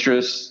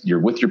adventurous, you're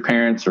with your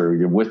parents, or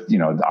you're with,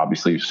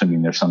 obviously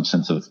assuming there's some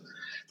sense of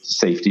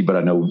safety, but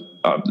I know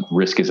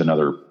risk is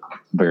another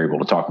variable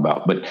to talk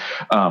about. But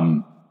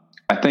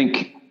I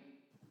think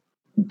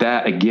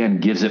that again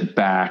gives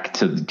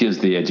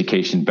the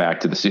education back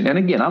to the student. And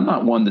again, I'm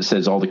not one that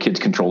says all the kids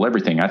control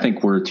everything. I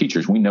think we're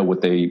teachers. We know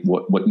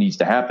what needs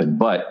to happen,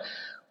 but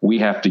we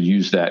have to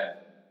use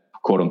that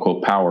quote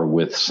unquote power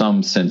with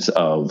some sense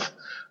of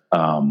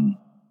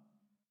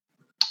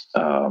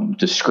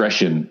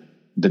discretion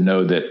to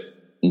know that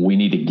we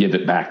need to give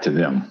it back to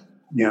them.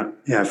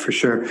 Yeah, for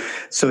sure.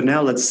 So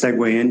now let's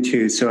segue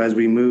into, so as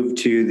we move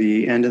to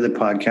the end of the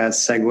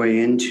podcast,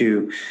 segue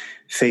into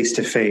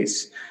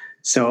face-to-face.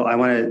 So I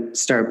want to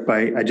start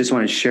by, I just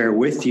want to share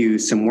with you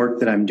some work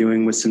that I'm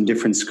doing with some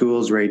different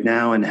schools right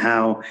now and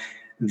how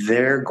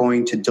they're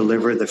going to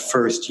deliver the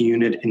first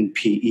unit in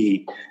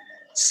PE.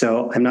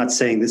 So I'm not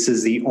saying this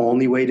is the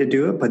only way to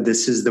do it, but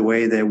this is the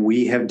way that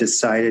we have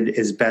decided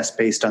is best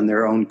based on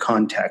their own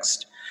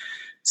context.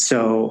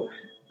 So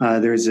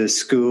there's a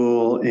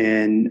school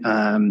in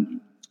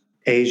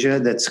Asia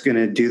that's going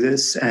to do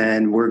this,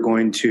 and we're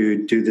going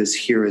to do this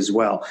here as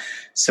well.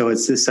 So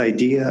it's this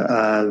idea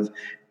of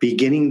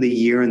beginning the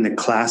year in the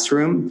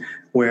classroom,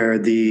 where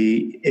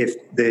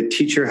if the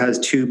teacher has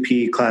 2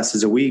 PE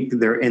classes a week,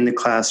 they're in the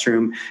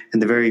classroom,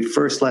 and the very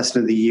first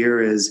lesson of the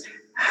year is,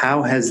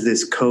 how has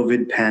this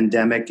COVID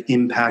pandemic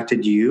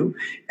impacted you,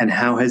 and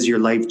how has your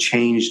life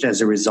changed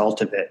as a result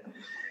of it?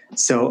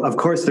 So, of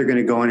course, they're going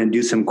to go in and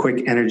do some quick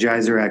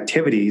energizer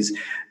activities,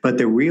 but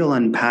the real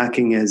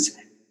unpacking is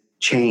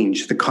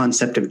change, the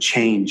concept of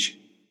change.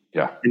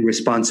 And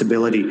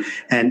responsibility,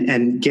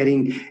 and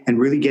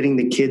really getting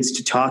the kids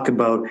to talk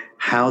about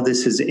how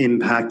this has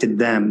impacted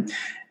them.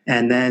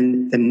 And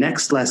then the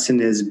next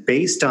lesson is,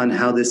 based on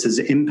how this has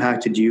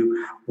impacted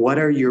you, what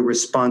are your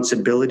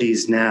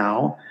responsibilities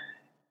now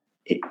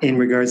in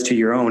regards to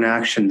your own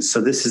actions?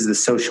 So this is the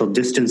social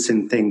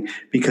distancing thing,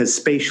 because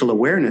spatial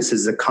awareness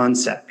is the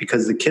concept,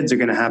 because the kids are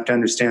going to have to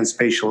understand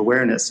spatial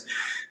awareness.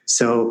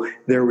 So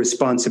their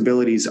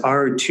responsibilities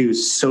are to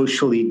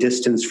socially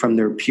distance from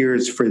their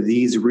peers for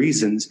these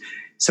reasons.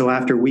 So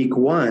after week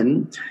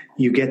 1,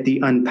 you get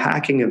the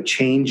unpacking of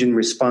change and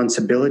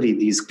responsibility,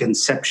 these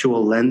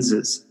conceptual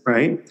lenses,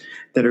 right,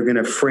 that are going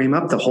to frame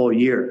up the whole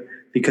year,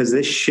 because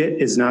this shit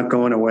is not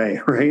going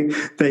away, right?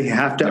 They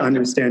have to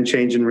understand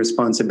change and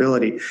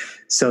responsibility.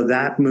 So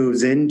that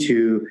moves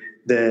into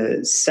the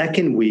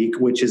second week,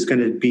 which is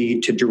going to be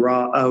to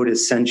draw out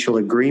essential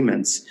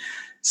agreements.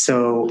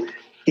 So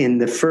in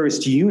the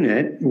first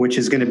unit, which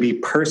is going to be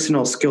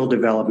personal skill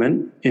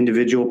development,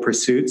 individual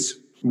pursuits,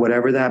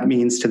 whatever that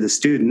means to the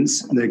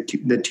students,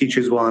 the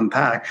teachers will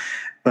unpack.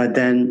 But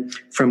then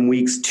from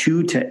weeks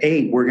 2 to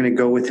 8, we're going to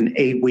go with an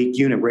 8-week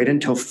unit right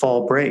until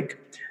fall break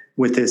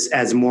with this,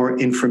 as more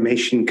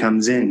information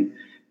comes in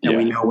and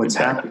we know what's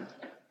happening.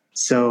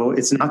 So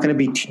it's not going to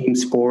be team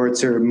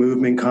sports or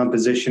movement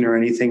composition or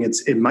anything.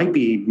 It might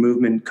be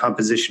movement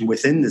composition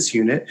within this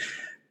unit,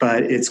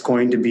 but it's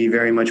going to be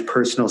very much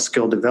personal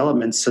skill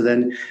development. So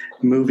then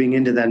moving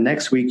into that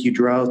next week, you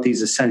draw out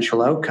these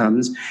essential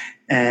outcomes,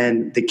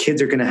 and the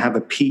kids are going to have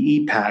a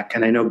PE pack.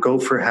 And I know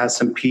Gopher has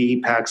some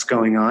PE packs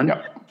going on.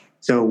 Yep.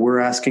 So we're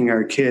asking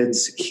our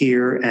kids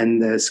here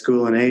and the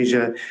school in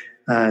Asia,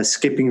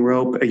 skipping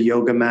rope, a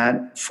yoga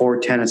mat, 4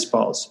 tennis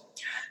balls,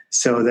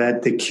 so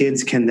that the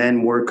kids can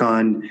then work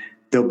on,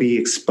 they'll be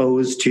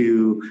exposed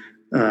to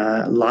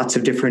lots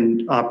of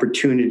different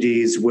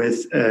opportunities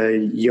with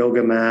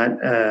yoga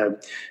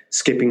mat,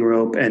 skipping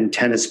rope, and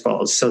tennis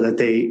balls, so that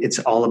it's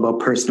all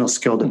about personal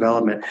skill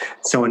development.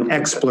 So an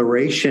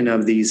exploration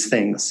of these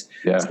things.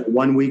 Yeah. So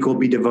 1 week will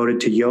be devoted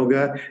to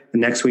yoga. The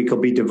next week will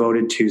be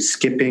devoted to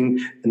skipping.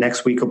 The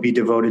next week will be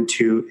devoted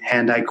to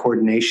hand-eye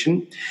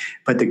coordination.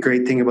 But the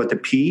great thing about the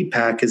PE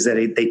pack is that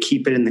they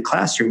keep it in the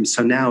classroom.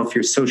 So now if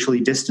you're socially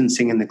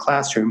distancing in the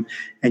classroom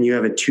and you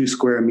have a 2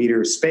 square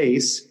meter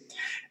space,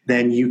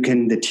 then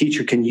the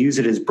teacher can use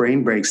it as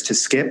brain breaks to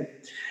skip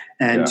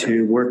and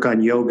to work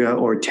on yoga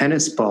or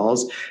tennis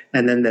balls.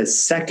 And then the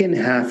second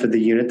half of the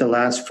unit, the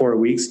last 4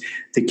 weeks,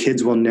 the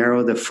kids will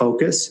narrow the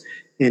focus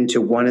into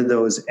one of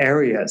those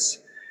areas.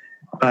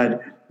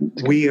 But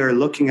we are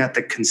looking at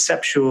the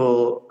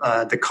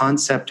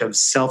concept of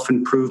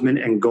self-improvement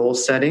and goal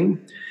setting,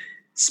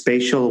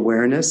 spatial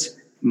awareness,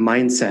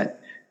 mindset.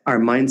 Our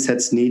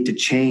mindsets need to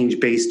change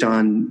based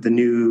on the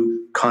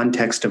new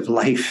context of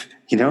life,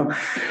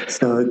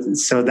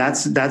 So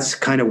that's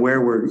kind of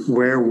where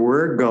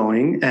we're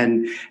going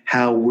and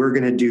how we're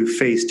going to do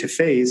face to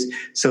face.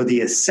 So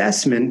the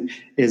assessment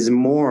is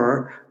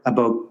more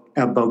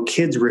about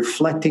kids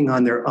reflecting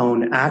on their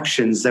own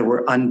actions that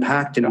were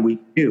unpacked in week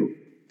 2.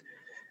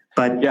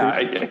 But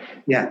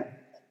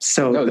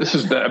So no, this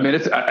is.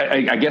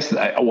 I guess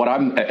what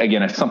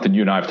it's something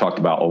you and I have talked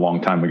about a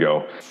long time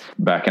ago,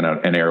 back in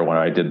an era when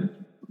I did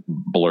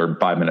blurb,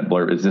 5-minute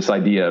blurb, is this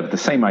idea of the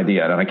same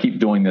idea. And I keep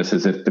doing this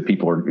as if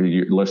your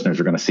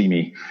listeners are going to see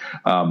me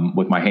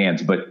with my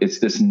hands, but it's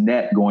this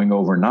net going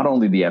over not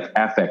only the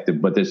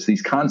affective, but there's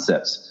these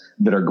concepts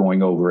that are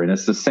going over. And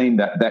it's the same,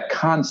 that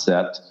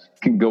concept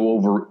can go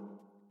over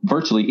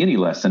virtually any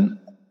lesson.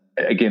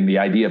 Again, the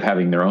idea of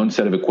having their own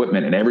set of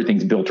equipment and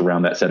everything's built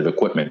around that set of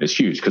equipment is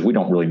huge because we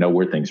don't really know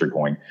where things are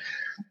going.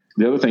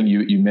 The other thing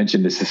you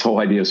mentioned is this whole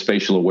idea of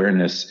spatial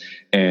awareness.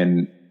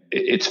 And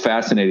it's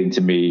fascinating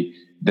to me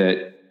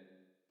that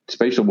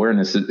spatial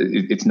awareness,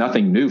 it's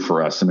nothing new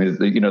for us. I mean,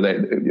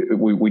 that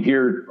we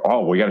hear,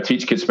 we got to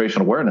teach kids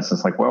spatial awareness.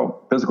 It's like,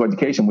 well, physical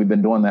education, we've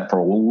been doing that for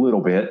a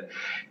little bit,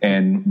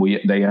 and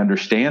they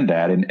understand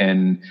that.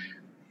 And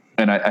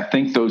I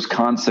think those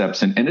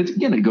concepts, and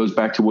it goes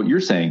back to what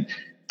you're saying.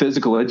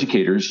 Physical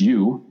educators,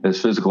 you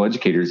as physical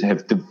educators,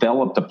 have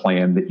developed a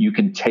plan that you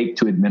can take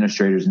to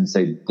administrators and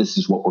say, this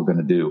is what we're going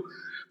to do.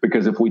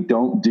 Because if we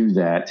don't do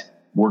that,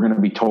 we're going to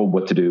be told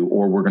what to do,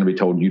 or we're going to be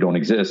told you don't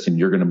exist, and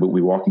you're going to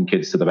be walking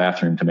kids to the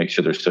bathroom to make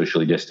sure they're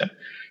socially distant.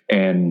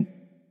 And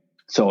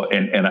so,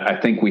 and I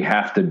think we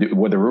have to do,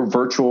 whether we're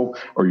virtual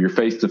or you're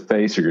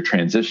face-to-face or you're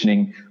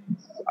transitioning,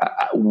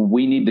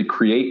 we need to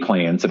create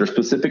plans that are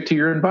specific to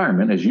your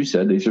environment. As you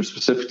said, these are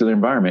specific to the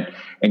environment,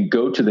 and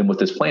go to them with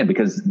this plan,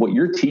 because what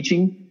you're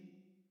teaching,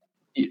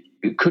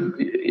 it could,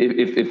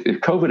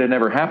 if COVID had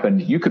never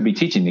happened, you could be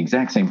teaching the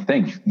exact same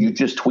thing. You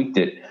just tweaked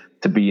it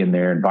to be in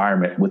their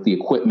environment with the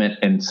equipment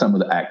and some of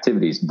the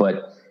activities.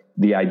 But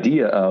the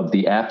idea of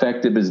the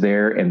affective is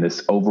there, and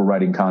this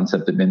overriding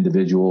concept of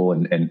individual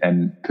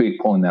and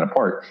pulling that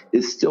apart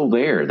is still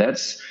there.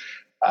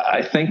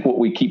 I think what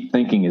we keep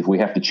thinking is we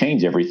have to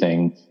change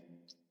everything.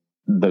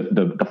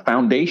 The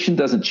foundation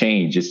doesn't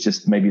change. It's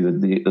just maybe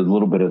the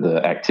little bit of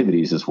the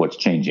activities is what's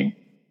changing.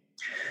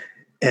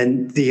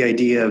 And the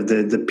idea of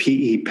the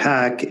PE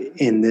pack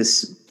in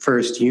this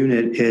first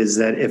unit is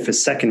that if a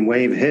second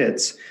wave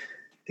hits,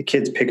 the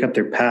kids pick up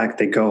their pack,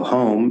 they go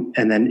home,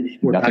 and then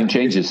nothing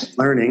changes.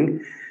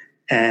 Learning,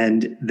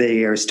 and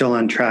they are still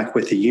on track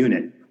with the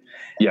unit.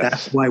 Yes.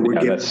 That's why we're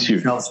giving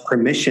ourselves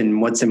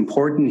permission. What's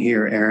important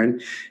here,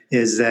 Aaron,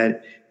 is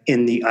that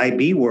in the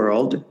IB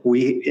world,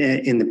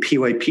 in the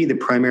PYP, the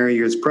primary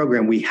years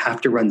program, we have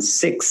to run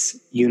 6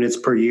 units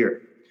per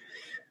year.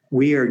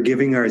 We are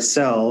giving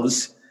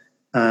ourselves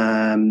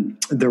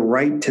the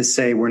right to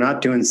say we're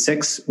not doing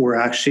 6. We're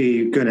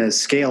actually going to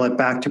scale it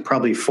back to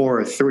probably 4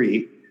 or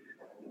 3.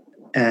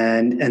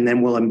 And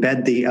then we'll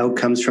embed the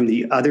outcomes from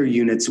the other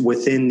units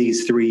within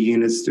these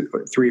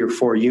 3 or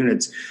 4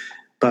 units.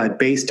 But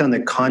based on the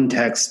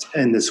context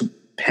and this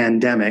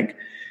pandemic,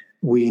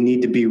 we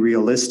need to be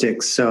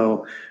realistic.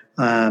 So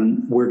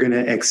we're going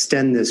to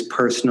extend this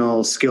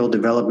personal skill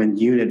development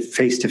unit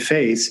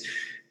face-to-face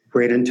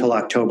right until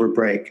October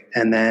break.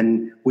 And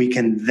then we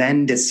can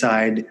then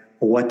decide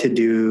what to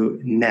do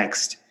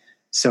next.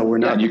 So we're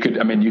not. You could,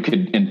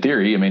 in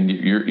theory,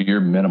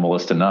 you're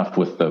minimalist enough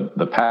with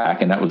the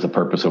pack, and that was the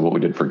purpose of what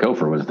we did for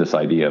Gopher, was this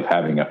idea of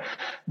having that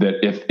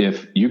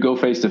if you go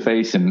face to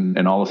face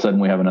and all of a sudden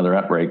we have another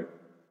outbreak,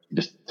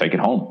 just take it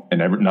home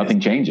and nothing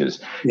changes.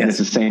 Yes. And it's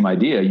the same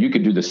idea. You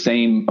could do the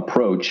same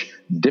approach,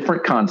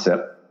 different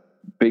concept,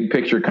 big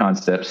picture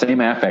concept, same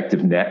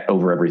affective net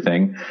over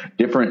everything,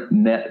 different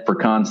net for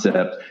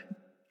concept,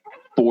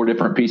 4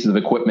 different pieces of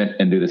equipment,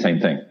 and do the same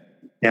thing.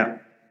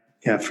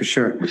 Yeah, for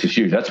sure. Which is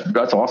huge.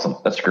 That's awesome.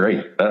 That's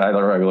great. I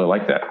really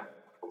like that.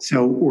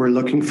 So we're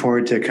looking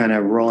forward to kind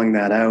of rolling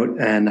that out,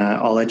 and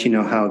I'll let you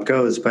know how it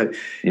goes. But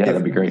yeah,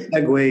 that'd be great.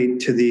 Segue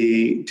to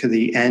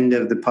the end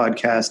of the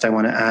podcast, I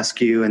want to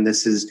ask you, and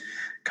this is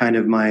kind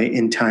of my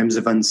in times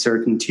of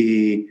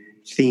uncertainty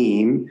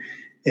theme,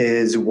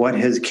 is what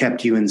has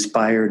kept you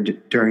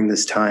inspired during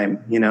this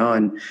time,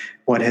 and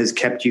what has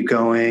kept you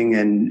going,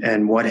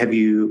 and what have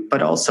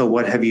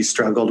you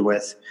struggled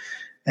with?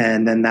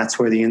 And then that's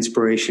where the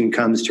inspiration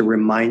comes to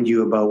remind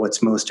you about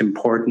what's most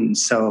important.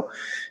 So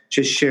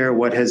just share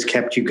what has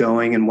kept you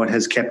going and what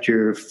has kept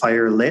your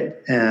fire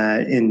lit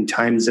in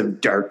times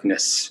of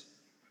darkness.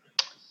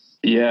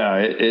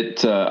 Yeah,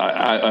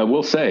 I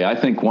will say, I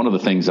think one of the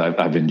things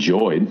I've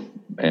enjoyed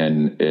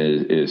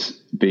is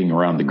being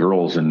around the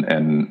girls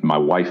and my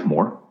wife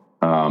more.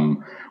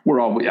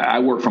 I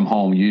work from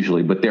home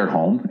usually, but they're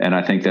home, and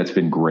I think that's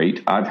been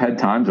great. I've had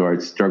times where I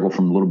struggle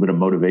from a little bit of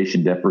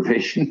motivation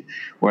deprivation,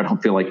 where I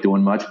don't feel like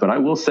doing much. But I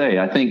will say,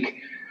 I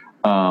think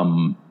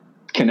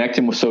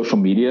connecting with social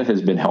media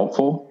has been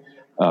helpful.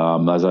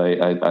 As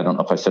I don't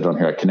know if I said it on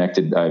here,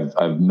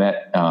 I've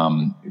met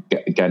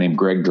a guy named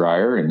Greg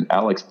Dreyer and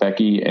Alex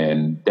Becky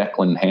and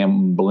Declan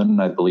Hamblin,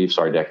 I believe.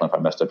 Sorry, Declan, if I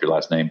messed up your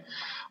last name,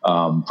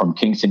 from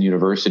Kingston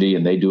University,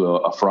 and they do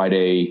a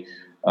Friday,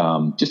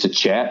 just a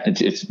chat.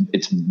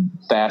 It's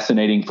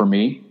fascinating for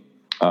me.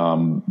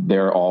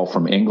 They're all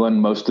from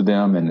England, most of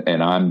them,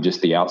 and I'm just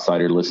the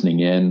outsider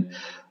listening in.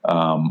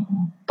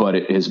 But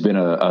it has been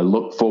a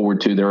look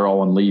forward to. They're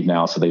all on leave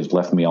now, so they've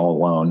left me all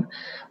alone.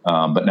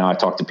 But now I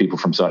talk to people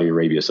from Saudi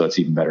Arabia, so it's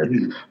even better.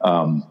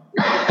 But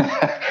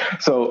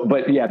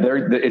yeah,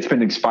 it's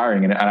been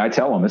inspiring, and I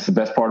tell them it's the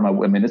best part of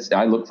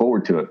I look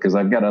forward to it because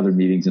I've got other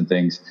meetings and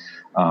things.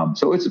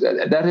 So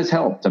that has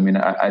helped.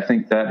 I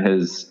think that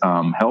has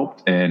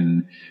helped,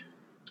 and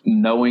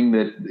knowing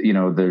that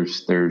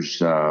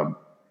there's a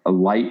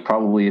light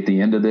probably at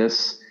the end of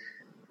this.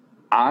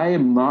 I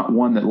am not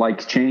one that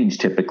likes change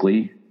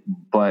typically,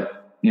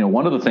 but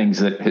one of the things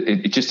that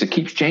it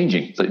keeps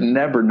changing. It's like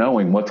never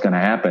knowing what's going to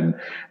happen.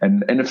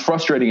 And it's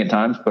frustrating at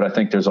times, but I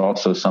think there's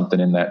also something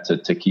in that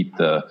to keep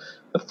the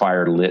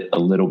fire lit a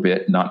little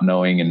bit, not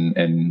knowing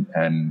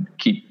and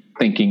keep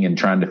thinking and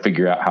trying to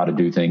figure out how to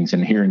do things,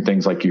 and hearing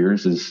things like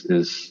yours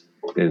is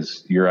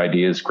your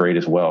idea is great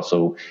as well.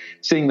 So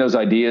seeing those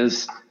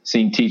ideas,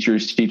 seeing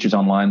teachers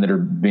online that are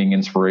being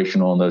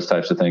inspirational and those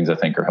types of things, I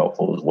think are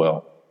helpful as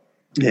well.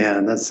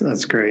 Yeah,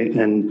 that's great.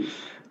 And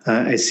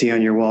I see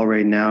on your wall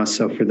right now,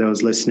 so for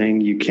those listening,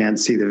 you can't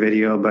see the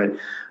video, but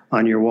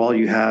on your wall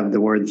you have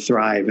the word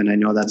thrive. And I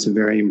know that's a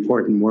very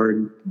important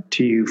word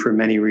to you for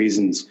many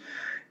reasons.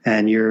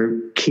 And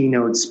your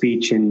keynote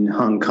speech in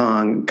Hong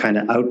Kong kind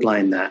of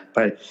outlined that.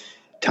 But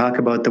talk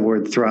about the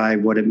word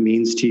thrive, what it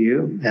means to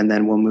you, and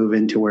then we'll move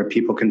into where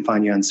people can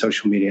find you on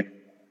social media.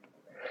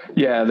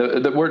 Yeah,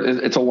 the word,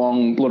 it's a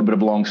little bit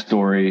of a long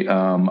story.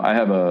 I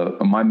have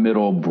my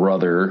middle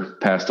brother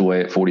passed away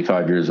at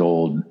 45 years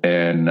old,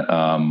 and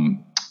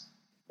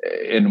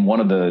one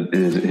of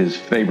his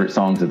favorite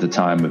songs at the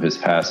time of his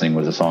passing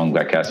was a song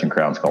by Casting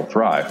Crowns called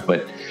Thrive.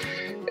 But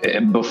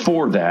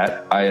before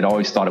that, I had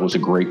always thought it was a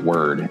great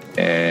word,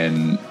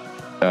 and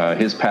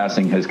his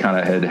passing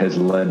has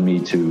led me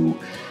to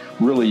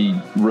really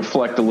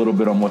reflect a little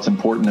bit on what's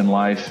important in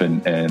life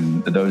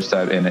and those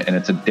type. And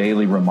it's a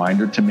daily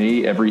reminder to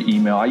me. Every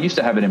email, I used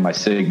to have it in my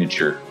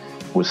signature,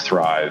 was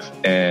Thrive,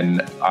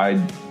 and I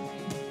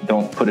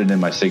don't put it in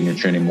my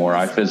signature anymore.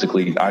 I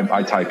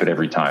type it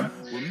every time.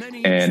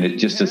 And it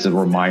just is a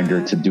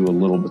reminder to do a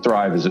little.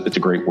 Thrive it's a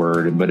great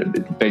word, but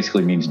it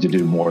basically means to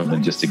do more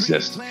than just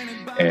exist.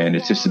 And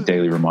it's just a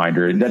daily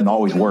reminder. It doesn't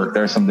always work.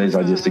 There are some days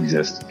I just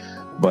exist,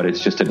 but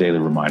it's just a daily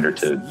reminder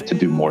to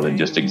do more than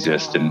just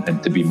exist,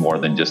 and to be more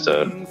than just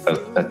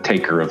a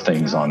taker of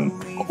things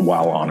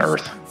while on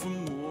earth.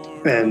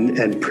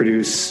 And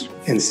produce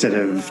instead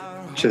of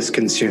just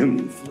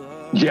consume.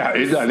 Yeah,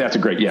 that's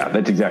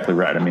exactly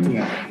right.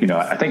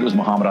 I think it was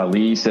Muhammad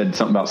Ali said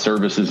something about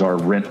services are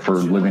rent for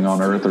living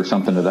on earth or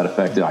something to that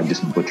effect. I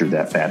just butchered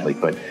that badly,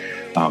 but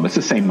it's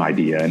the same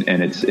idea.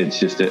 And it's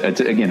just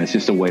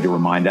a way to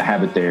remind. I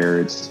have it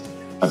there.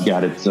 I've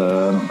got it. I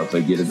don't know if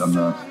I get it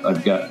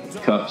I've got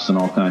cups and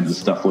all kinds of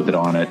stuff with it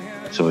on it.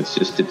 So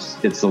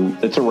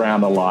it's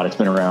around a lot. It's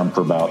been around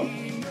for about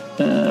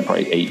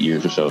probably 8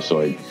 years or so. So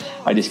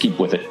I just keep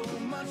with it.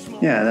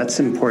 Yeah, that's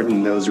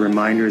important, those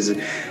reminders,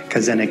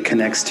 because then it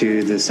connects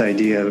to this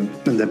idea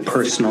of the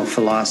personal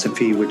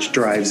philosophy which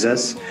drives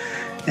us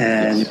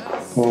and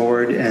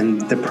forward,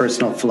 and the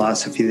personal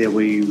philosophy that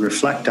we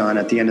reflect on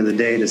at the end of the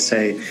day to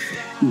say,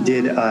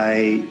 did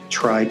I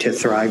try to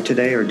thrive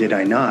today or did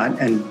I not?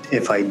 And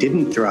if I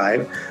didn't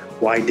thrive,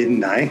 why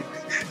didn't I?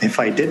 If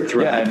I did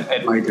thrive,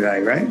 why did I,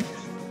 right?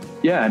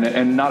 Yeah,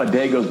 and not a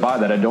day goes by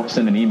that I don't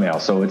send an email.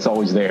 So it's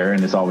always there,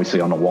 and it's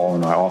obviously on the wall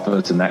in my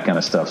office and that kind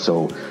of stuff.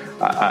 So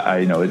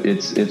I know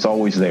it's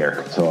always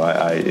there. So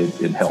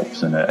it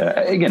helps. And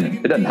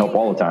again, it doesn't help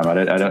all the time.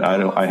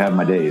 I have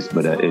my days,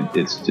 but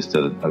it's just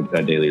a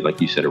daily,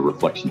 like you said, a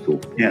reflection tool.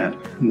 Yeah,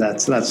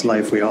 that's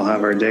life. We all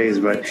have our days.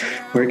 But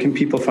where can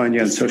people find you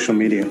on social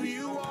media?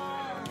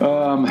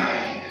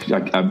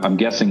 I'm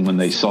guessing when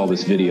they saw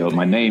this video,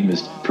 my name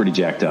is pretty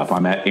jacked up.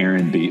 I'm at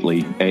Aaron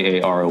Beatley,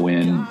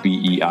 AARON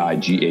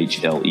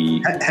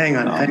BEIGHLE. Hang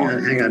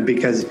on,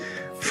 because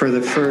for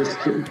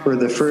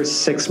the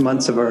first 6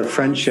 months of our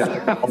friendship,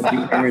 I called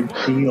you Aaron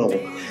Beal.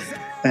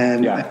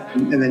 And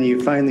then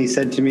you finally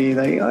said to me,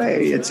 like, oh,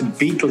 hey, it's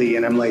Beatley.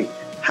 And I'm like,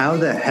 how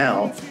the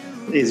hell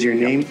is your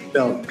name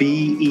spelled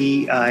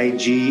Beigle,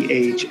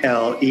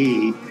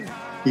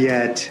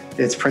 yet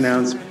it's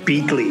pronounced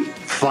Beatley?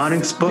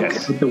 Phonics book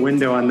out the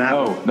window on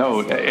that.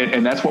 No.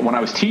 And that's what, when I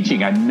was teaching,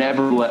 they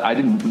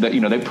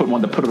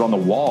wanted to put it on the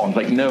wall. I'm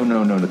like, no,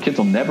 the kids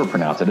will never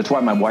pronounce it. That's why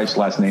my wife's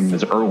last name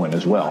is Irwin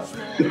as well. It's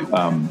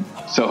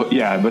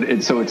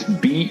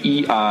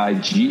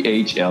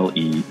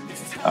Beigle.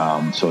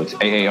 So it's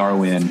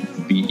AARON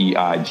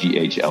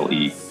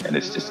BEIGHLE, and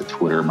it's just a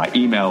Twitter. My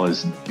email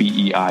is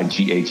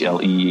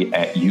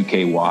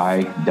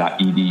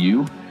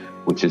BEIGHLE@uky.edu,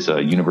 which is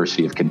a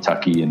University of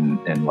Kentucky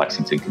in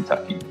Lexington,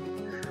 Kentucky.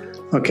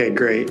 Okay,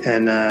 great.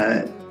 And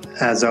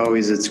as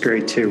always, it's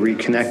great to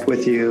reconnect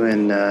with you,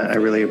 and I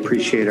really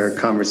appreciate our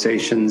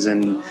conversations.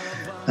 And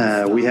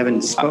we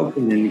haven't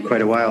spoken in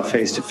quite a while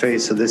face to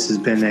face, so this has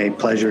been a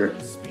pleasure.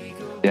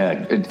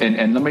 Yeah,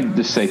 and let me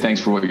just say thanks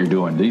for what you're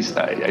doing. These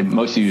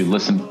most of you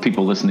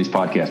people listen to these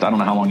podcasts. I don't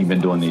know how long you've been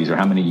doing these or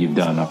how many you've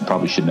done. I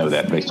probably should know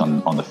that based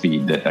on the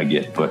feed that I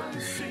get. But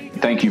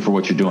thank you for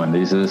what you're doing.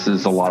 This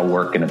is a lot of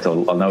work, and I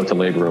know it's a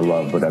labor of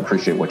love, but I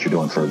appreciate what you're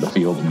doing for the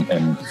field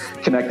and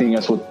connecting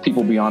us with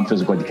people beyond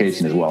physical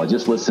education as well. I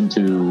just listened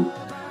to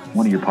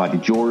one of your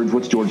podcasts. George,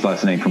 what's George's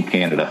last name from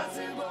Canada?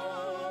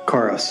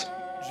 Koros.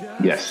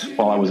 Yes.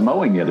 Well, I was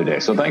mowing the other day,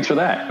 so thanks for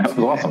that. That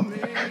was awesome.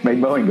 Made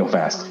mowing go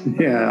fast.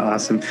 Yeah,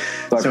 awesome.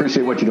 So I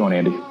appreciate what you're doing,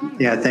 Andy.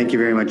 Yeah, thank you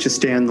very much. Just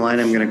stay on the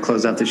line. I'm going to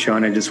close out the show,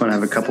 and I just want to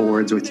have a couple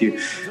words with you.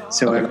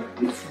 So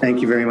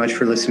thank you very much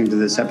for listening to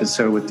this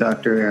episode with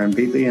Dr. Aaron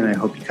Beatley, and I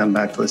hope you come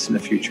back to listen to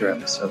future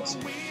episodes.